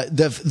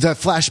 The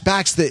flash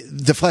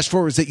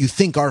forwards that you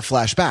think are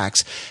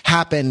flashbacks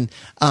happen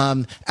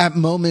at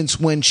moments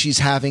when she's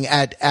having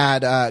at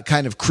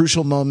kind of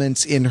crucial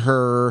moments in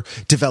her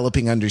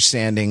developing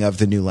understanding of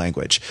the new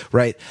language,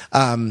 right?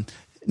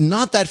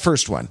 Not that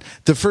first one.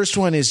 The first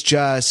one is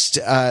just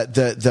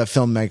the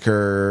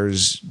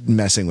filmmakers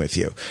messing with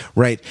you,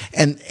 right?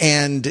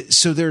 And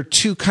so there are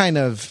two kind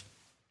of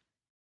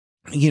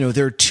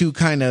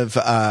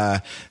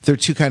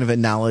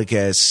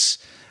analogous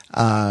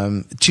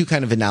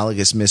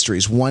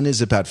mysteries. One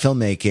is about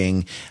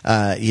filmmaking,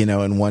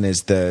 and one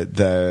is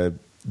the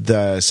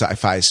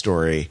sci-fi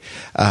story.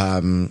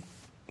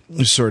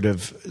 Sort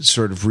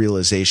of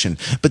realization,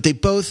 but they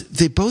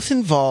both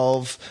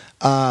involve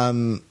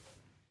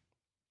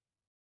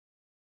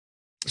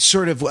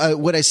sort of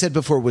what I said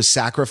before was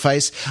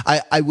sacrifice.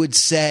 I would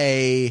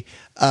say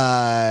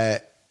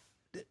either,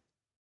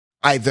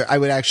 I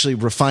would actually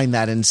refine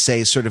that and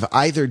say sort of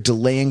either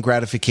delaying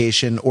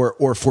gratification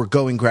or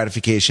foregoing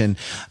gratification,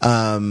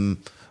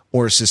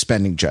 or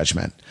suspending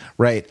judgment,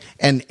 right?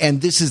 And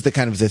this is the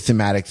kind of the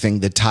thematic thing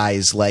that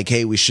ties, like,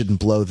 hey, we shouldn't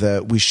blow the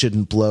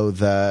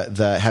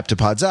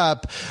heptapods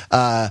up.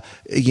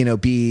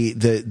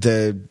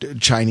 The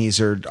Chinese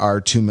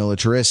are too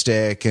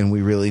militaristic, and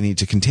we really need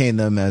to contain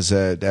them as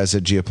a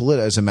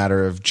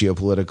matter of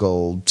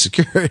geopolitical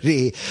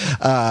security.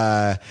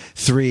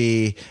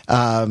 3,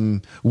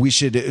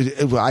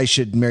 I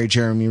should marry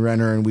Jeremy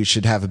Renner, and we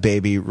should have a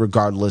baby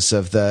regardless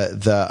of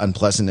the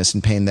unpleasantness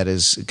and pain that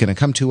is going to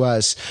come to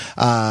us.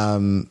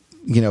 4,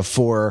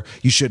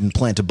 you shouldn't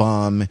plant a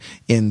bomb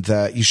in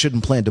the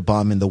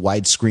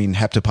widescreen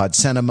heptapod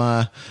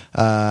cinema,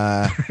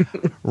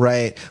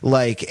 right?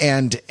 Like,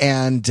 and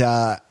on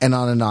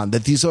and on.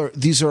 That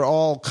these are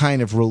all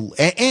kind of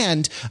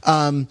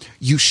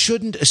you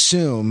shouldn't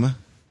assume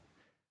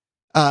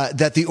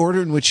that the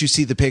order in which you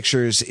see the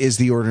pictures is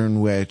the order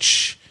in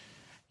which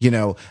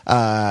the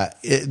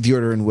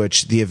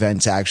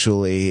events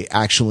actually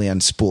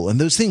unspool.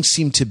 And those things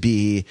seem to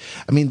be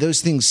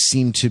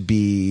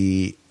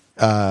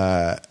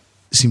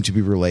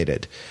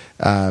related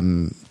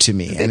to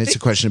me. And it's a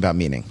question about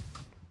meaning.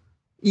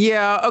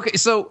 Yeah. Okay.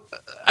 So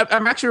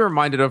I'm actually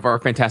reminded of our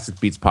Fantastic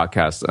Beats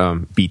podcast.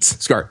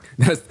 Beats. Scart.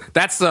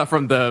 That's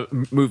from the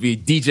movie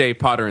DJ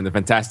Potter and the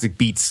Fantastic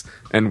Beats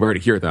and Where to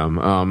Hear Them.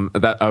 I'm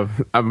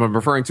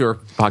referring to our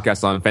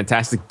podcast on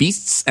Fantastic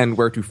Beasts and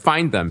Where to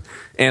Find Them.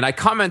 And I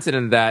commented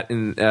in that,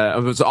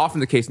 it was often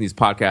the case in these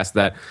podcasts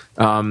that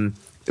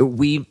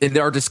in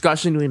our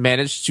discussion, we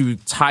managed to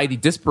tie the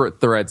disparate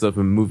threads of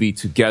a movie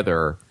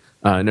together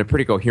in a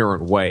pretty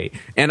coherent way.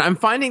 And I'm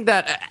finding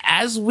that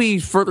as we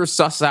further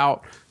suss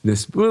out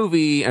this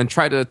movie and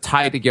try to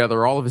tie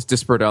together all of its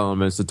disparate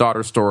elements, the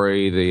daughter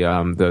story, the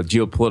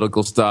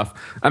geopolitical stuff,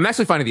 I'm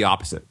actually finding the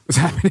opposite is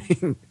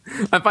happening.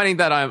 I'm finding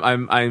that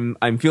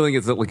I'm feeling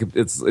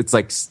it's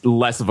like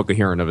less of a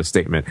coherent of a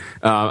statement.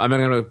 I'm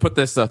going to put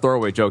this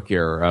throwaway joke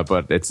here,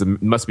 but it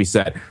must be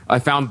said. I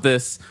found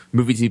this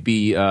movie to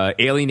be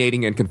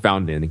alienating and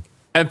confounding.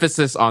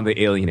 Emphasis on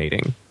the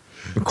alienating,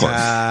 of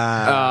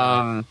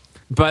course.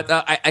 But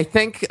I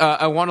think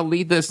I want to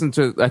lead this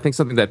into, I think,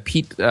 something that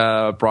Pete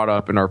brought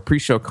up in our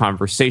pre-show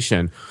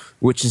conversation,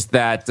 which is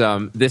that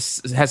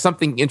this has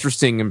something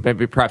interesting and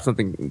maybe perhaps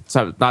something,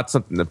 not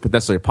something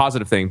necessarily a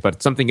positive thing,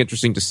 but something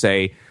interesting to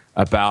say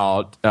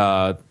about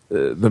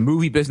the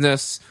movie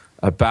business,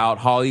 about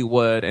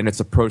Hollywood and its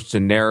approach to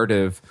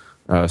narrative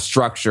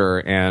structure.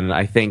 And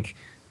I think,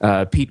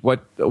 Pete,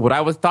 what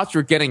I thought you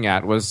were getting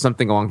at was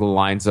something along the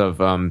lines of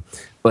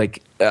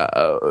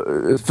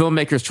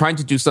filmmakers trying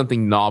to do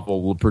something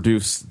novel will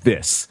produce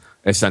this.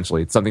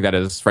 Essentially, it's something that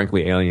is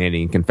frankly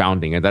alienating and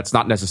confounding, and that's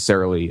not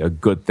necessarily a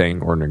good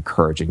thing or an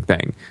encouraging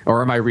thing.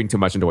 Or am I reading too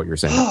much into what you're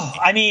saying?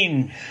 I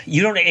mean,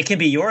 you don't. It can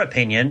be your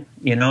opinion,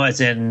 as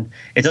in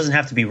it doesn't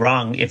have to be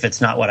wrong if it's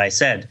not what I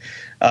said.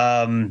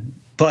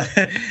 But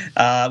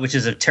but which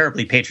is a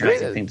terribly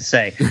patronizing thing to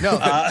say. No,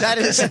 that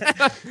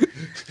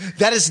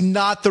is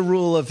not the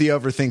rule of the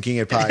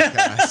Overthinking It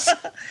podcast.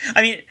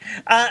 I mean,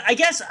 I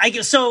guess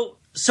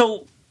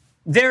so.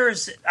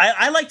 There's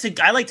I like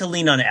to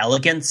lean on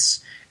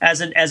elegance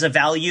as a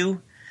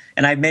value.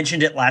 And I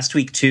mentioned it last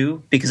week,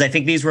 too, because I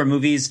think these were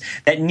movies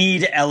that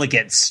need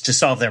elegance to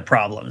solve their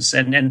problems.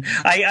 And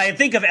I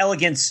think of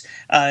elegance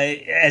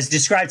as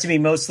described to me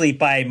mostly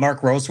by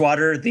Mark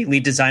Rosewater, the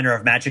lead designer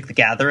of Magic the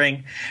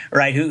Gathering,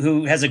 right,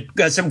 who has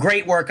some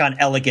great work on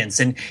elegance.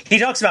 And he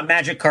talks about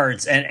Magic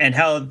cards and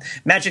how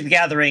Magic the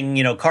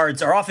Gathering,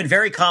 cards are often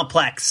very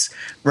complex,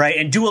 right,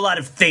 and do a lot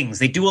of things.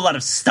 They do a lot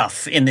of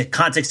stuff in the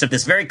context of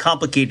this very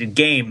complicated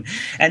game.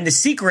 And the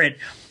secret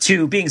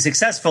to being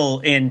successful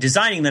in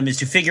designing them is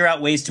to figure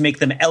out ways to make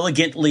them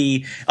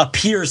elegantly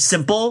appear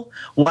simple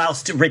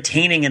whilst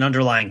retaining an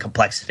underlying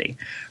complexity,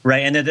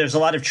 right? And there's a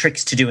lot of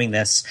tricks to doing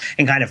this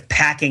and kind of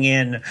packing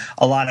in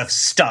a lot of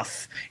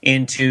stuff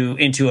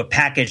into a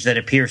package that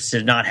appears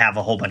to not have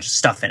a whole bunch of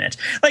stuff in it.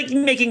 Like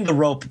making the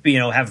rope,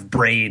 have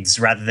braids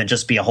rather than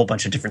just be a whole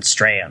bunch of different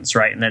strands,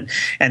 right? And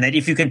that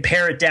if you can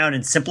pare it down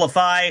and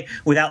simplify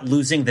without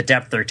losing the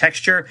depth or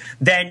texture,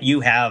 then you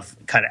have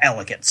kind of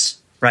elegance.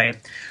 Right,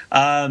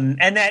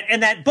 and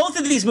that both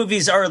of these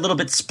movies are a little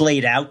bit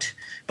splayed out.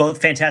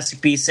 Both Fantastic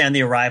Beasts and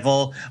The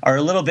Arrival are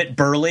a little bit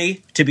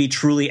burly to be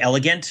truly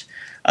elegant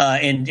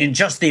in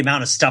just the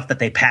amount of stuff that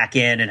they pack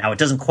in and how it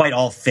doesn't quite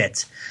all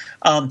fit.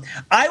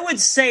 I would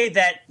say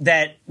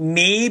that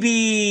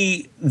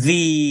maybe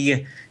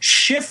the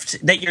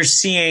shift that you're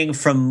seeing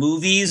from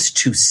movies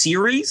to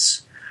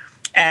series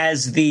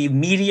as the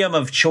medium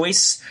of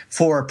choice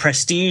for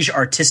prestige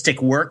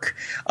artistic work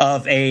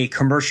of a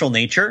commercial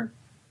nature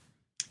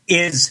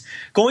is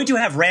going to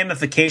have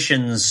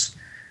ramifications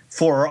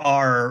for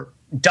our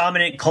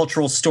dominant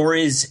cultural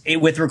stories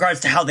with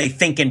regards to how they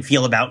think and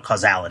feel about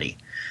causality.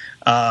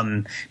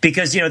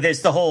 Because,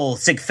 there's the whole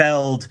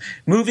Ziegfeld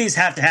movies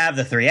have to have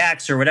the 3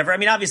 acts or whatever. I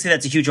mean, obviously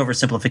that's a huge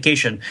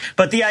oversimplification,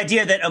 but the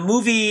idea that a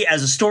movie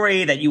as a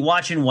story that you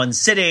watch in one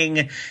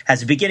sitting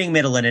has a beginning,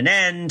 middle, and an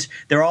end,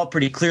 they're all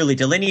pretty clearly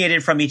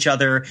delineated from each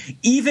other.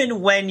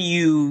 Even when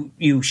you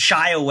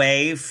shy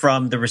away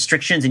from the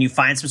restrictions and you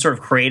find some sort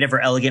of creative or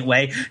elegant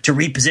way to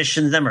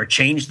reposition them or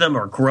change them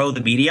or grow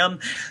the medium,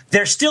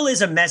 there still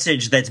is a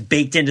message that's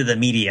baked into the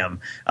medium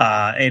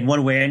in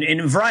one way and in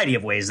a variety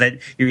of ways that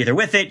you're either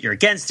with it, you're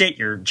against it,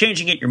 you're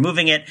changing it, you're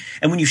moving it.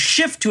 And when you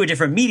shift to a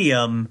different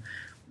medium,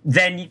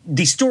 then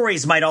the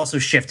stories might also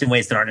shift in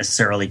ways that aren't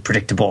necessarily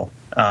predictable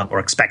or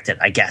expected,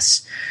 I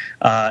guess.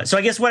 So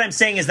I guess what I'm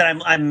saying is that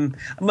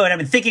what I've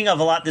been thinking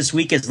of a lot this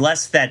week is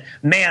less that,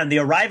 man, The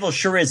Arrival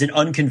sure is an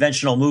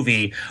unconventional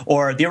movie,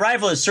 or The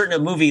Arrival is certainly a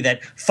movie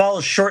that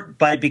falls short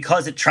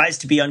because it tries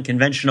to be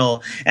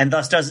unconventional and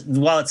thus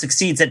while it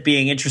succeeds at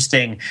being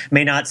interesting,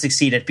 may not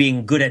succeed at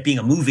being good at being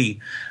a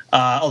movie.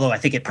 Although I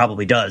think it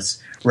probably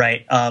does,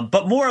 right?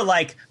 But more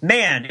like,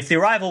 man, if The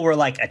Arrival were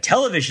like a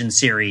television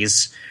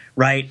series,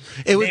 right?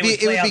 It would be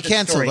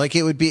canceled. Story. Like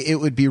it would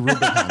be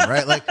Rubicon,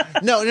 right? Like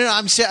no.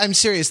 I'm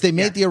serious. They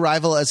made The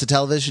Arrival as a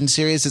television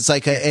series. It's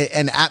like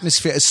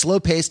a slow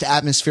paced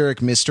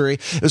atmospheric mystery.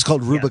 It was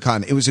called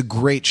Rubicon. It was a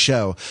great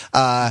show.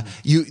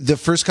 The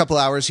first couple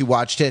hours you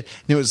watched it,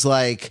 and it was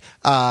like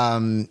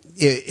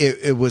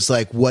it was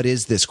like, what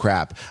is this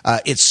crap?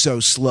 It's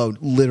so slow.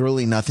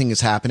 Literally nothing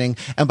is happening.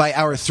 And by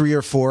hour 3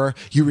 or 4,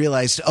 you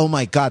realized, oh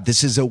my God,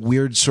 this is a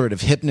weird sort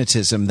of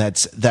hypnotism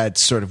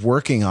that's sort of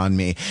working on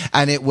me.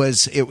 And it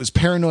was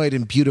paranoid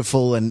and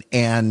beautiful and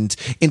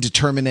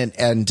indeterminate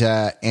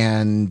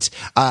and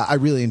I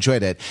really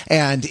enjoyed it.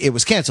 And it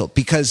was canceled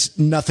because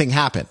nothing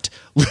happened.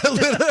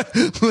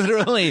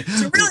 Literally.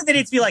 So really they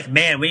need to be like,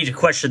 man, we need to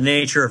question the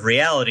nature of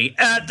reality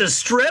at the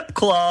strip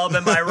club.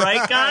 Am I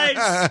right, guys?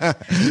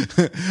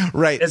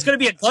 Right. There's going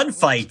to be a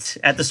gunfight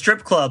at the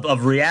strip club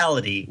of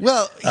reality.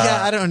 Well,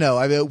 yeah, I don't know.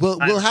 I mean, we'll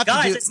have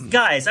guys, to do...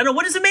 Guys, I don't know.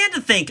 What does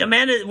Amanda think?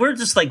 Amanda, we're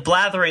just like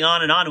blathering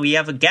on and on. We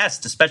have a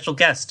special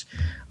guest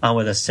on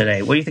with us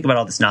today. What do you think about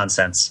all this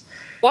nonsense?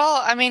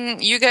 Well, I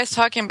mean, you guys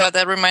talking about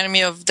that reminded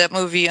me of that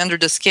movie Under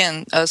the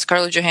Skin,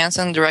 Scarlett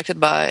Johansson, directed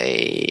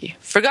by,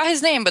 forgot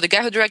his name, but the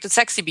guy who directed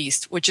Sexy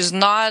Beast, which is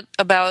not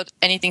about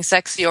anything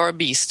sexy or a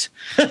beast.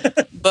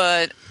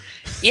 But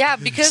yeah,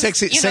 because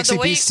sexy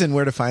beasts and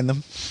where to find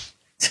them.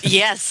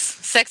 Yes,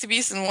 Sexy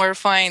Beasts and where to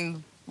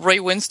find Ray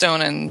Winstone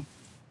and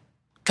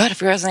God, I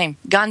forgot his name,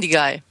 Gandhi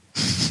guy.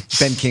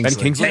 Ben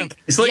Kingsley.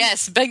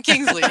 Yes, Ben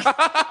Kingsley.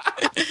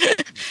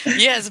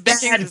 Yes, Ben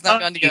Kingsley is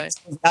not Gandhi guy.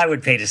 I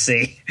would pay to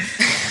see.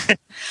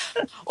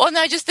 Well, no,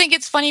 I just think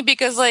it's funny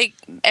because, like,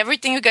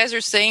 everything you guys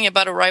are saying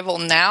about Arrival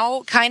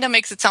now kind of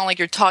makes it sound like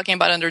you're talking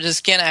about Under the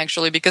Skin,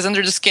 actually, because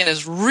Under the Skin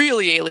is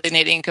really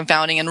alienating and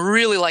confounding and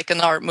really like an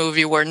art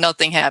movie where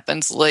nothing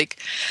happens. Like,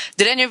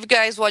 did any of you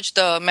guys watch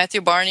the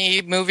Matthew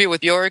Barney movie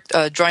with Bjork,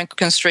 Drawing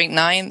Constraint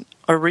 9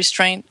 or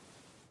Restraint?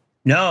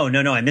 No,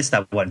 I missed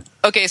that one.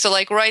 Okay, so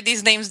like write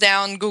these names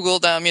down, Google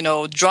them,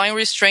 Drawing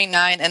Restraint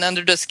 9 and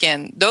Under the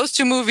Skin. Those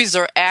two movies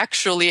are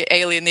actually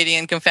alienating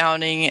and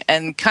confounding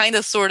and kind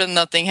of sort of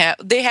nothing.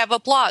 They have a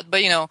plot,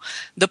 but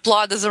the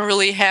plot doesn't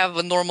really have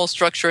a normal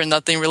structure and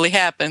nothing really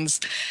happens.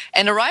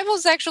 And Arrival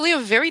is actually a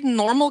very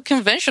normal,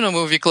 conventional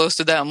movie close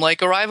to them.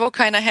 Like Arrival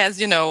kind of has,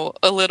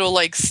 a little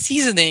like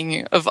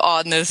seasoning of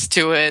oddness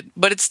to it,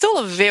 but it's still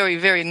a very,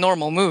 very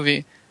normal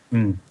movie.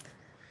 Mm.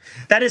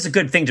 That is a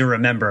good thing to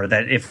remember,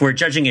 that if we're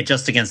judging it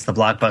just against the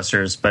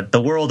blockbusters, but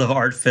the world of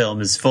art film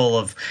is full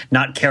of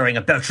not caring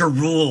about your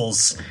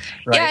rules.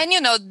 Right? Yeah,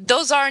 and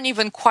those aren't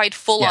even quite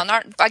full on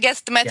art. I guess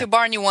the Matthew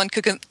Barney one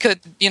could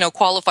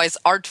qualify as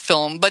art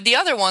film, but the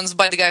other one's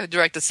by the guy who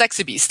directed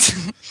Sexy Beast.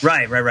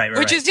 Right.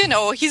 Which is,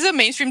 he's a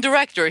mainstream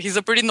director. He's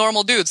a pretty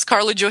normal dude.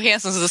 Scarlett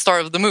Johansson's the star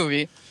of the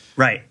movie.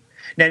 Right.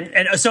 And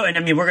I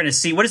mean, we're going to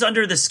see, what is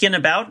Under the Skin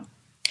about?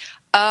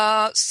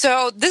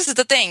 So this is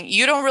the thing.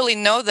 You don't really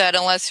know that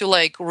unless you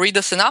read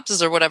the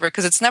synopsis or whatever,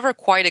 because it's never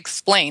quite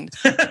explained.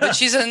 But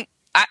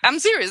I'm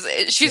serious.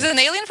 She's an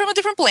alien from a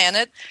different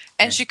planet,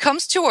 and she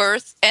comes to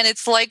Earth, and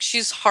it's like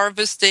she's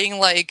harvesting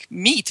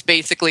meat,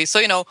 basically. So,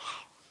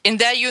 in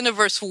that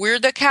universe, we're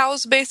the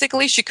cows,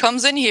 basically. She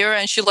comes in here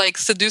and she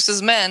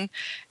seduces men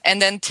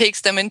and then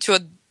takes them into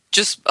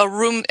a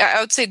room. I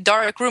would say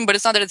dark room, but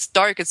it's not that it's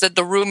dark. It's that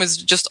the room is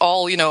just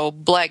all,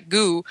 black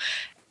goo.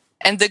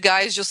 And the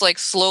guys just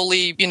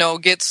slowly,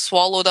 get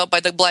swallowed up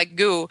by the black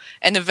goo.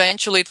 And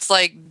eventually it's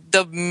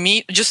the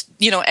meat, just,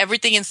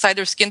 everything inside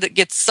their skin that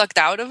gets sucked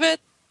out of it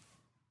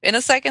in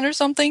a second or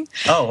something.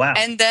 Oh, wow.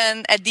 And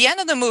then at the end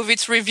of the movie,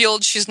 it's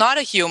revealed she's not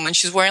a human.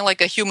 She's wearing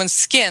a human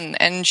skin,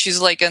 and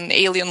she's an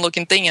alien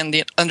looking thing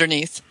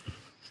underneath.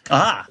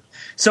 Ah,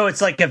 so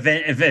it's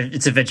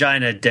it's a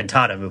vagina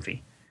dentata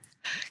movie.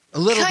 A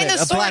little Kinda, bit.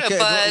 sorta,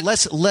 but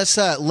less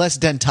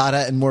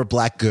dentata and more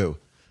black goo.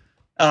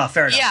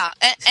 Fair enough. Yeah,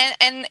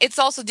 and it's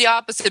also the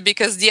opposite,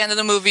 because the end of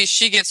the movie,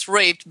 she gets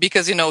raped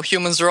because,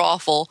 humans are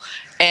awful.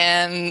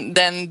 And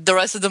then the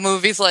rest of the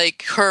movie is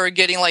her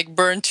getting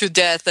burned to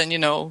death and,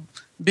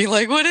 being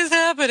what is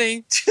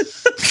happening?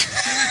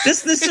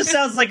 This just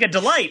sounds like a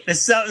delight.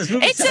 This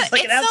movie sounds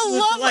like an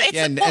absolute delight.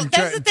 And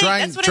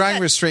Drawing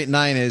Restraint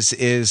 9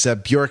 is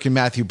Bjork and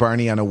Matthew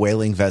Barney on a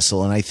whaling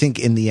vessel, and I think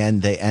in the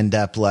end they end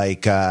up they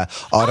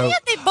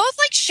both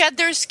shed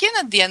their skin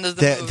at the end of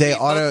the movie. They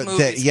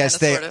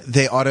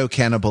auto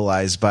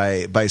cannibalize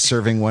by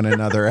serving one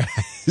another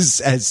as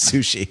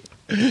sushi.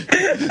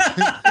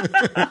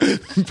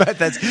 But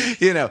that's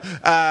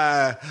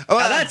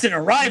that's an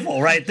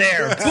Arrival right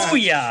there.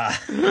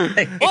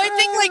 Booyah. Well, I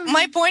think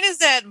my point is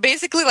that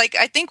basically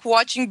I think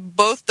watching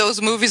both those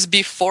movies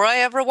before I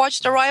ever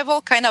watched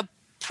Arrival kind of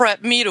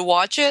prepped me to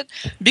watch it,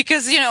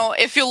 because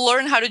if you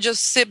learn how to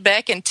just sit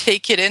back and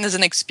take it in as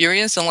an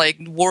experience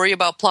and worry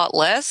about plot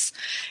less,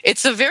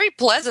 it's a very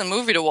pleasant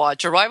movie to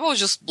watch. Arrival is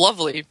just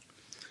lovely.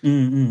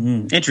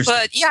 Interesting.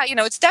 But yeah,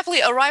 it's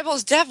definitely, Arrival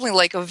is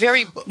definitely a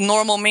very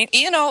normal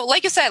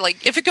like you said,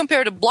 if you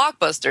compare to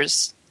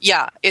blockbusters,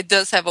 yeah, it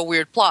does have a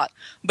weird plot.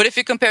 But if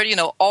you compare,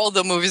 all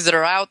the movies that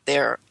are out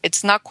there,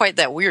 it's not quite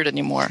that weird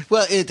anymore.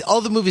 Well,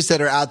 all the movies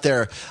that are out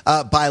there,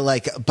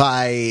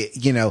 by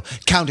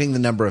counting the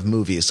number of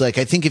movies. I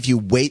think if you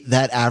weight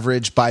that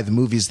average by the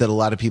movies that a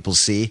lot of people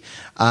see,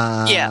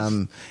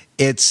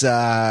 it's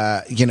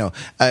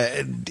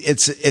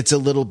it's a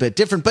little bit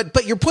different,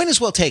 but your point is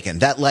well taken,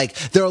 that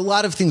there are a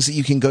lot of things that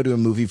you can go to a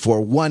movie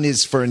for. One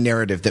is for a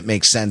narrative that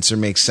makes sense,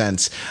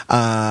 that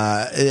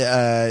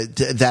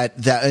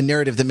a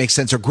narrative that makes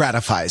sense or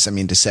gratifies,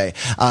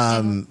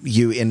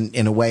 you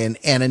in a way,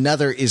 and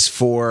another is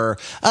for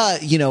a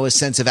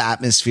sense of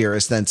atmosphere, a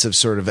sense of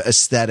sort of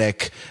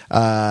aesthetic,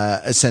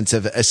 a sense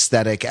of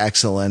aesthetic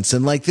excellence,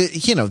 and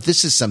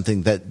this is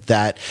something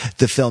that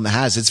the film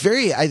has. It's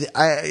very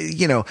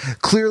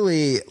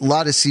clearly a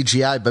lot of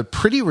CGI, but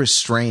pretty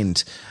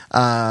restrained,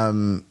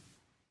 right?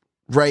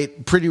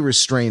 Pretty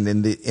restrained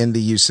in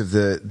the use of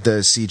the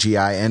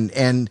CGI,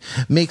 and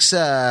makes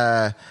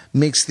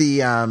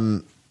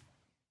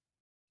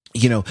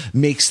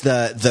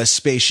the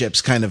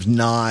spaceships kind of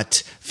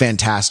not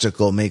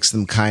fantastical, makes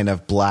them kind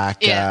of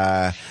black.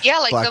 Black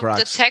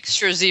the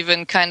textures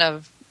even kind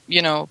of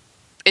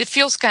it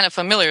feels kind of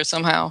familiar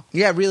somehow.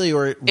 Yeah, really,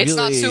 it's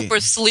not super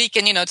sleek,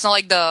 and it's not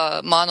like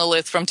the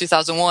Monolith from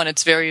 2001.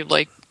 It's very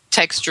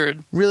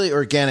textured, really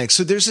organic.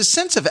 So there's a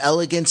sense of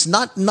elegance,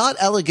 not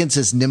elegance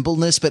as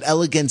nimbleness, but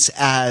elegance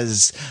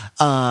as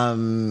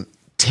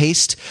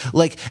taste.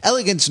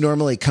 Elegance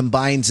normally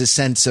combines a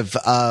sense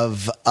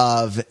of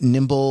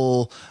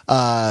nimble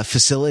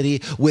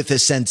facility with a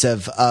sense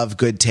of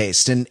good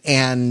taste,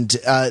 and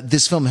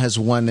this film has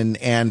one,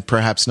 and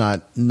perhaps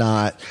not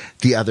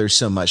the other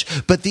so much.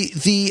 But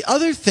the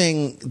other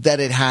thing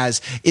that it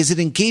has is it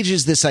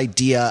engages this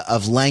idea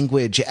of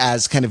language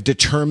as kind of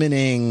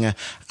determining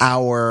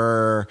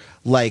our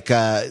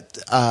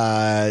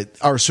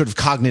our sort of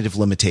cognitive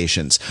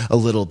limitations a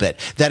little bit.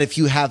 That if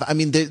you have,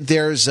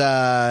 there's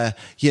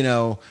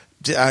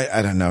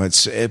I don't know.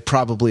 It's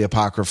probably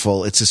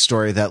apocryphal. It's a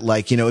story that,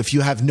 like, if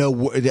you have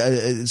no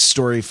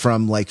story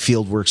from like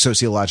fieldwork,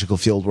 sociological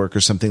fieldwork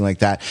or something like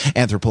that,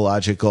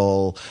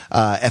 anthropological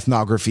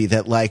ethnography,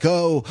 that like,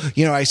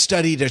 I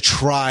studied a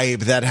tribe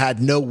that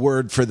had no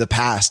word for the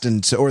past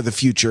or the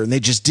future, and they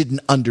just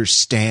didn't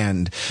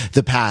understand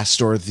the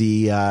past or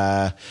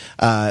the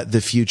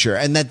future,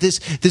 and that this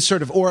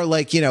sort of, or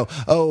like,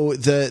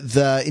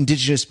 the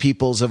indigenous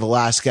peoples of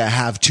Alaska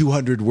have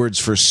 200 words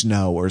for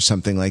snow or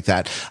something like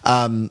that.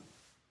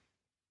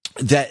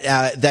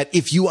 That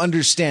if you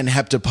understand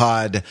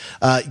heptapod,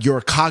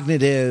 your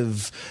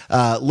cognitive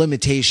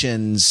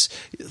limitations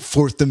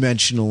fourth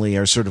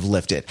dimensionally are sort of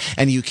lifted,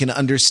 and you can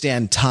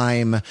understand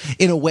time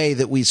in a way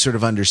that we sort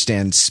of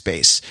understand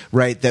space,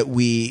 right? That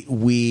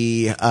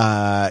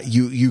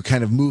you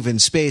kind of move in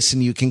space,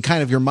 and you can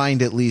kind of, your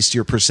mind, at least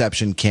your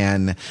perception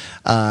can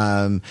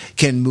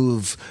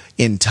move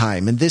in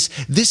time. And this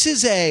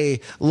is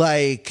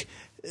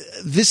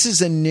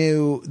a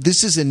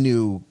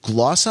new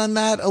gloss on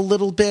that a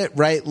little bit,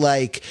 right?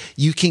 Like,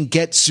 you can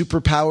get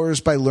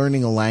superpowers by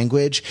learning a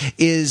language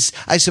is,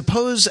 I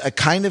suppose, a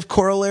kind of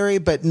corollary,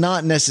 but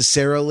not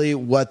necessarily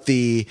what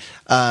the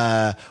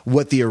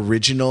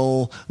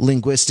original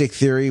linguistic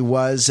theory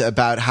was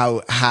about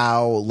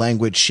how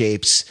language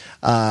shapes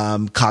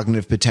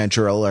cognitive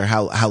potential, or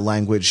how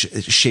language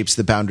shapes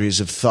the boundaries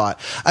of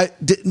thought.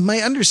 My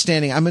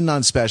understanding, I'm a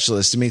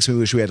non-specialist. It makes me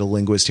wish we had a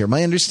linguist here.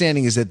 My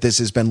understanding is that this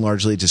has been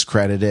largely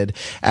discredited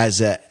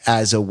as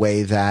a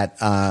way that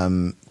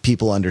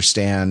people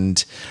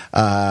understand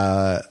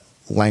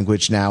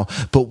language now.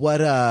 But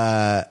what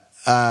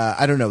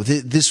I don't know.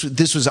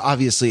 This was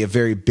obviously a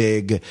very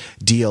big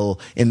deal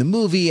in the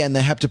movie, and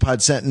the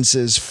heptapod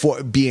sentences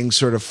being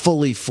sort of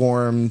fully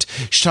formed.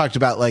 She talked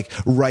about like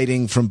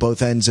writing from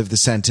both ends of the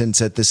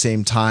sentence at the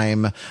same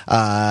time,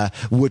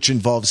 which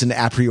involves an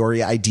a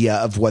priori idea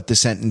of what the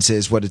sentence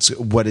is, what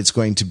it's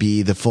going to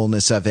be, the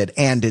fullness of it,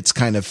 and its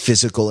kind of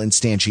physical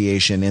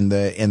instantiation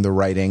in the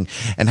writing,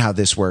 and how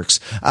this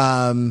works.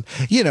 I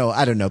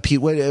don't know,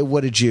 Pete.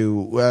 What did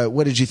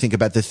you think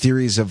about the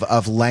theories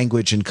of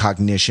language and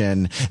cognition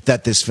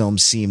that this film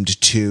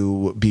seemed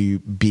to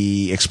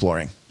be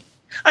exploring?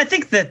 I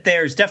think that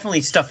there's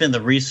definitely stuff in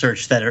the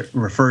research that it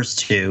refers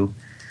to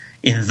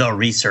in the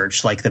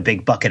research, like the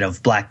big bucket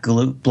of black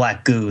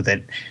goo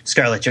that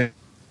Scarlett Johansson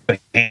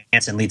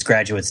leads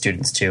graduate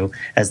students to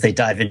as they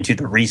dive into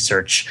the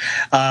research.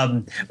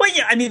 One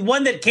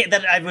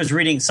that I was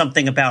reading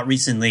something about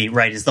recently,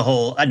 right, is the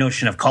whole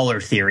notion of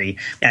color theory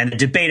and the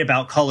debate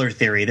about color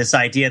theory. This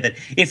idea that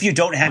if you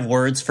don't have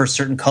words for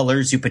certain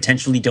colors, you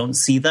potentially don't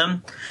see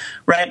them,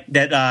 right?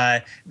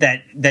 That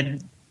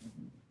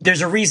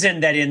there's a reason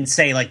that in,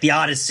 say, like the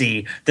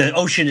Odyssey, the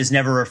ocean is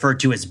never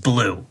referred to as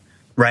blue.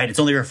 Right, it's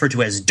only referred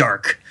to as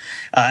dark,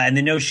 and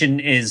the notion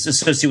is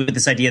associated with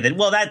this idea that,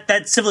 well,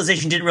 that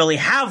civilization didn't really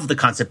have the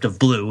concept of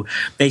blue.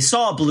 They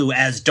saw blue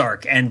as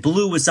dark, and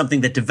blue was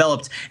something that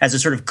developed as a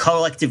sort of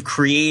collective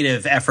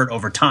creative effort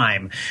over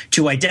time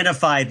to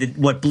identify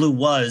what blue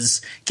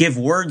was, give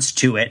words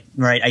to it,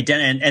 right,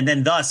 and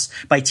then thus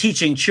by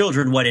teaching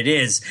children what it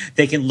is,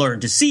 they can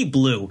learn to see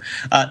blue.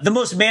 The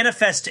most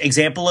manifest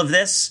example of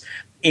this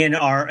in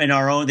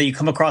our own that you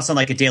come across on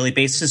like a daily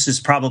basis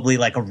is probably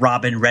like a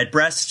robin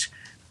redbreast.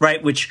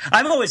 Right, which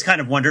I've always kind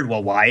of wondered,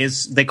 well, why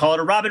is they call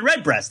it a robin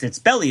redbreast? Its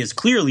belly is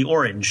clearly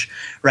orange,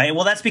 right?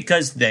 Well, that's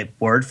because the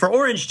word for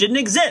orange didn't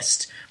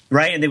exist,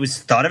 right? And it was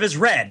thought of as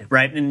red,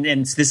 right?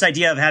 And this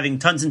idea of having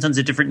tons and tons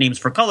of different names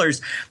for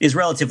colors is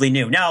relatively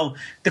new. Now,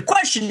 the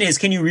question is,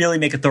 can you really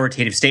make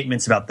authoritative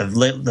statements about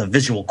the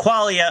visual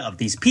qualia of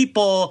these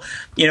people?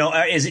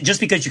 Is it just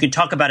because you can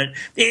talk about it?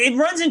 It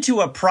runs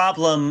into a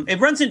problem. It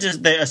runs into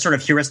a sort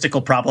of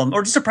heuristical problem,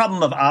 or just a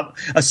problem of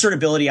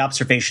assertability,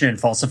 observation, and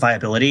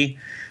falsifiability.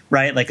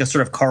 Right, like a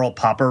sort of Karl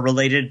Popper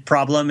related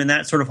problem in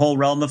that sort of whole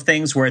realm of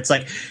things, where it's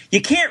like you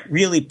can't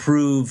really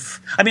prove.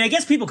 I mean, I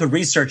guess people could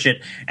research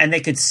it and they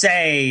could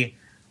say,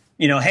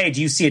 hey,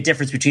 do you see a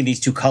difference between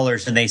these two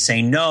colors? And they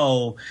say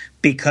no,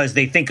 because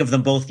they think of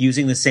them both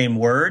using the same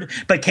word.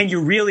 But can you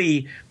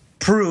really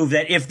prove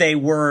that if they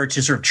were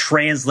to sort of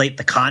translate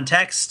the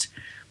context?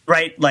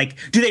 Right, like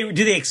do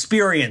they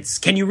experience?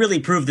 Can you really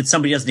prove that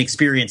somebody doesn't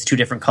experience two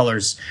different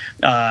colors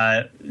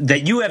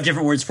that you have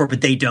different words for,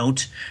 but they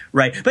don't?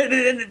 Right, but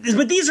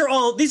these are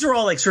all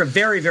like sort of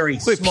very, very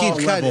small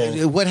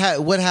level.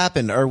 What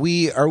happened? Are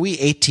we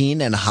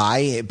 18 and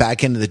high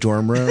back into the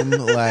dorm room?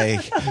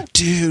 Like,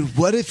 dude,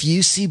 what if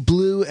you see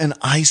blue and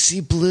I see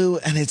blue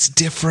and it's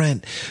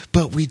different,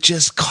 but we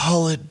just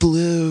call it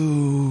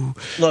blue?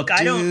 Look,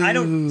 dude. I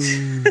don't.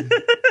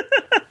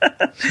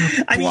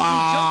 I mean, you joke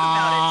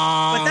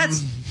about it, but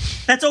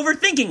that's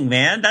overthinking,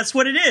 man. That's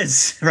what it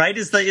is, right?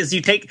 Is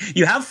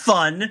you have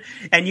fun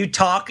and you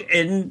talk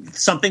in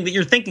something that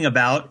you're thinking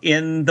about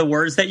in the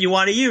words that you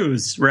want to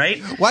use,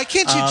 right? Why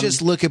can't you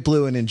just look at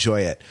blue and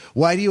enjoy it?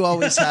 Why do you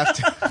always have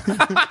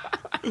to?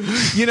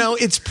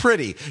 It's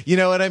pretty. You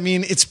know what I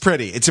mean? It's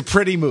pretty. It's a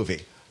pretty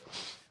movie.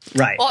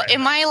 Right. Well, right,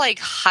 in my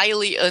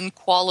highly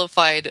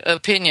unqualified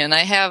opinion, I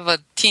have a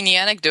teeny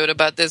anecdote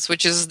about this,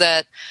 which is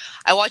that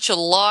I watch a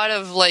lot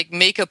of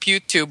makeup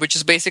YouTube, which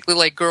is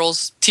basically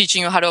girls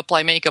teaching you how to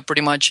apply makeup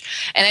pretty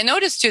much. And I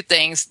noticed two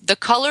things. The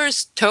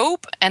colors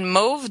taupe and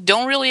mauve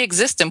don't really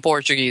exist in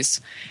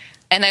Portuguese.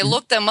 And I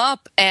looked them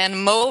up,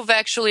 and mauve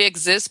actually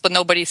exists, but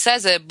nobody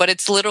says it. But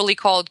it's literally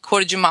called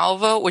cor de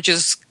malva, which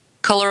is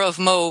color of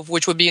mauve,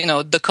 which would be,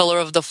 the color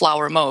of the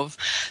flower mauve.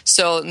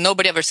 So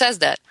nobody ever says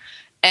that.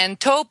 And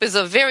taupe is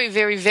a very,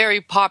 very, very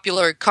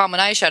popular common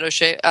eyeshadow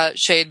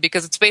shade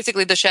because it's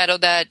basically the shadow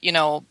that,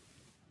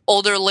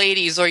 older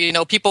ladies or,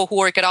 people who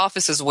work at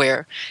offices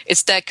wear.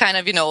 It's that kind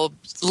of, a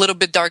little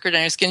bit darker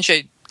than your skin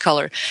shade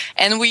color.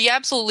 And we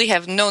absolutely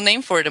have no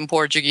name for it in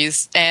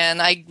Portuguese.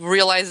 And I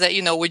realized that,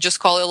 we just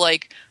call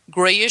it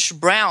grayish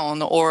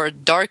brown or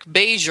dark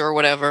beige or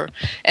whatever.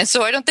 And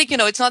so I don't think,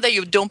 it's not that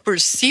you don't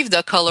perceive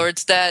the color.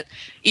 It's that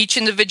each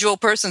individual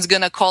person's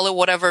going to call it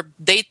whatever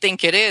they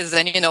think it is.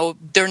 And,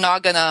 they're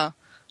not going to,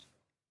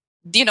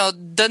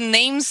 the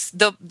names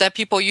that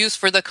people use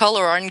for the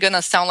color aren't going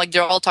to sound like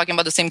they're all talking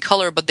about the same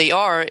color, but they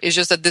are. It's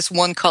just that this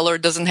one color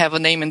doesn't have a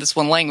name in this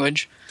one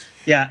language.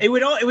 Yeah, it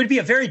would be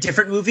a very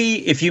different movie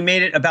if you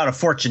made it about a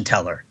fortune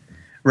teller.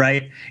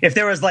 Right? If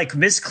there was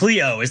Miss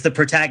Cleo is the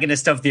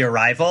protagonist of The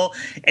Arrival,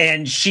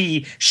 and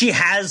she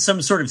has some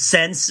sort of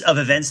sense of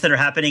events that are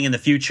happening in the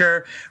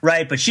future,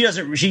 right? But she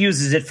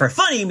uses it for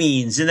funny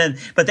means,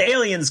 but the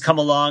aliens come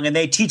along and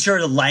they teach her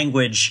the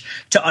language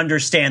to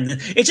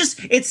understand.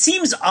 It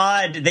seems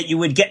odd that you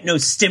would get no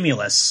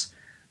stimulus.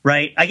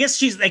 Right. I guess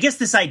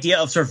this idea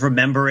of sort of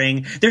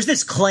remembering. There's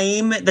this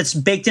claim that's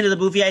baked into the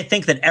movie, I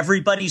think, that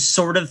everybody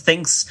sort of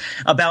thinks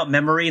about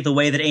memory the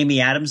way that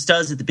Amy Adams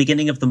does at the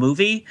beginning of the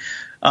movie.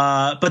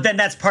 But then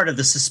that's part of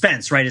the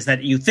suspense, right? Is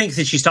that you think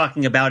that she's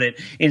talking about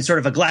it in sort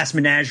of a glass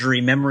menagerie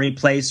memory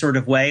play sort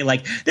of way.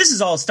 This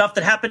is all stuff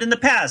that happened in the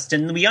past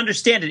and we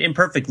understand it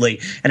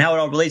imperfectly and how it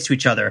all relates to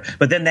each other.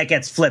 But then that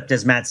gets flipped,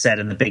 as Matt said,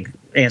 and the big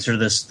answer to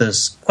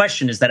this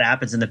question is that it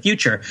happens in the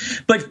future.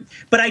 But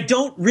I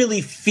don't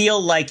really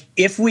feel like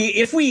if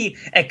we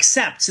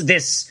accept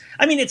this,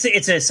 I mean, it's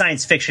a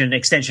science fiction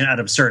extension ad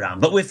absurdum.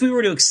 But if we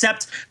were to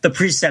accept the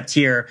precept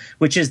here,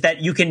 which is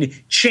that you can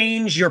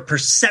change your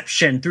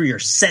perception through your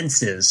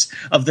senses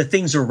of the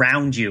things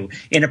around you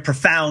in a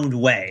profound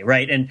way,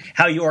 right? And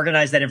how you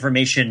organize that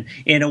information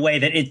in a way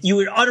that you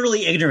are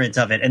utterly ignorant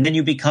of it, and then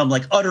you become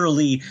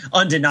utterly,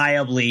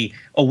 undeniably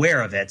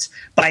aware of it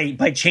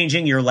by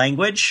changing your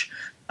language.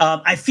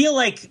 I feel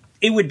like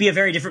it would be a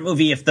very different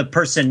movie if the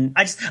person.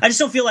 I just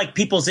don't feel like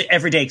people's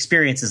everyday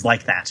experience is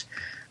like that.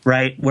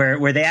 Right,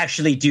 where they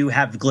actually do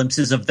have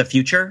glimpses of the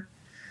future.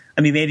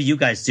 I mean, maybe you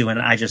guys do, and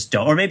I just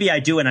don't. Or maybe I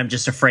do, and I'm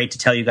just afraid to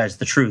tell you guys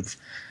the truth.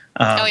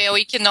 Oh, yeah,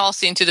 we can all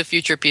see into the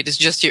future, Pete. It's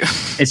just you.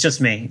 It's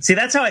just me. See,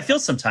 that's how I feel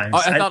sometimes.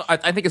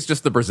 I think it's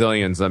just the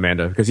Brazilians,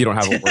 Amanda, because you don't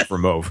have a word for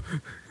mauve.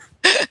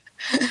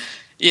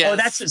 Yeah.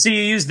 Oh, so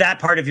you use that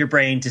part of your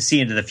brain to see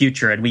into the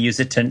future, and we use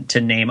it to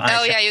name.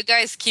 Oh yeah, you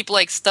guys keep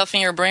stuffing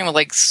your brain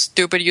with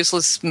stupid,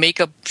 useless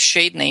makeup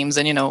shade names,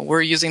 and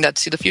we're using that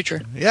to see the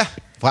future. Yeah.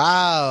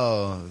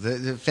 Wow.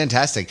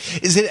 Fantastic.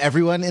 Is it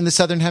everyone in the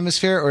Southern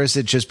Hemisphere, or is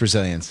it just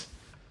Brazilians?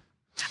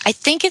 I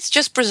think it's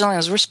just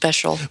Brazilians. We're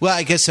special. Well,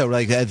 I guess so.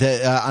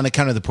 On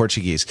account of the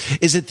Portuguese,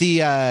 is it the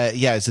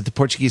Is it the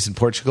Portuguese in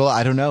Portugal?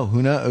 I don't know.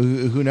 Who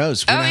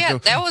knows?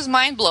 That was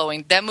mind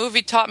blowing. That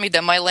movie taught me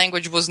that my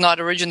language was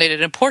not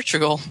originated in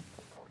Portugal.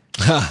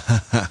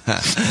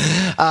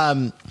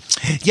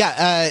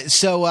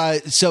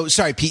 So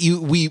sorry, Pete.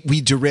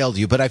 We derailed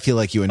you, but I feel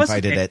like you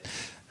invited it.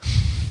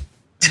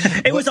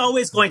 It was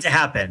always going to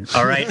happen.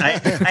 All right. I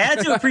had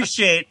to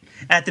appreciate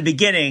at the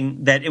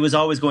beginning that it was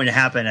always going to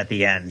happen at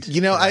the end.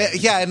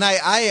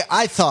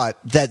 I thought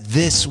that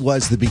this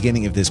was the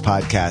beginning of this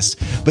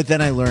podcast, but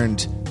then I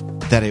learned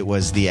that it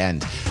was the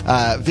end.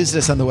 Visit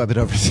us on the web at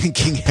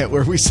Overthinking It,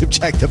 where we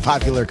subject the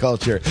popular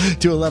culture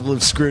to a level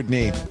of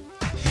scrutiny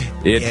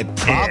it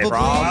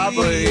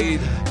probably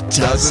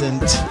doesn't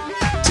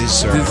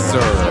deserve.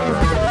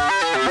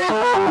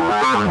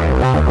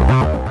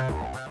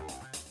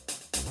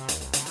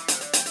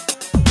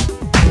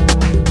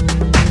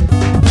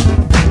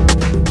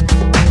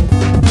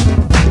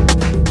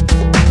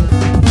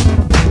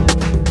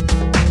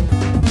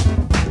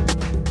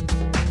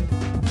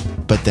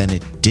 But then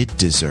it did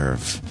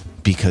deserve,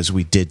 because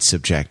we did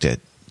subject it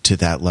to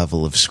that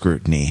level of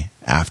scrutiny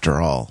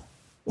after all,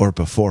 or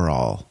before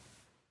all.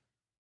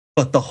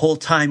 But the whole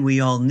time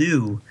we all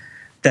knew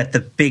that the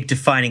big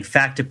defining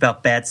fact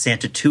about Bad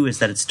Santa 2 is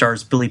that it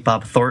stars Billy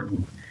Bob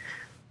Thornton.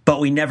 But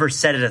we never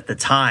said it at the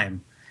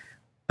time.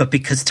 But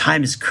because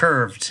time is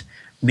curved,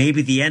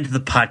 maybe the end of the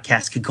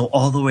podcast could go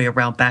all the way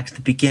around back to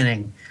the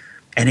beginning,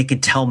 and it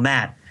could tell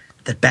Matt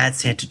that Bad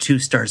Santa 2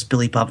 stars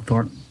Billy Bob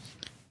Thornton.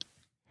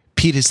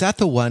 Pete, is that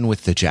the one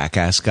with the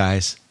jackass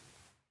guys?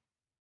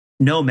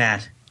 No,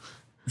 Matt.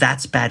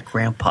 That's Bad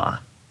Grandpa.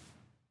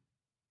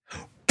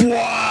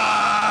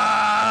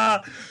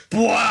 Bwah!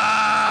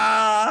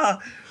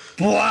 Bwah!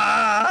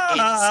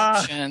 Bwah!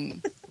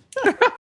 Inception.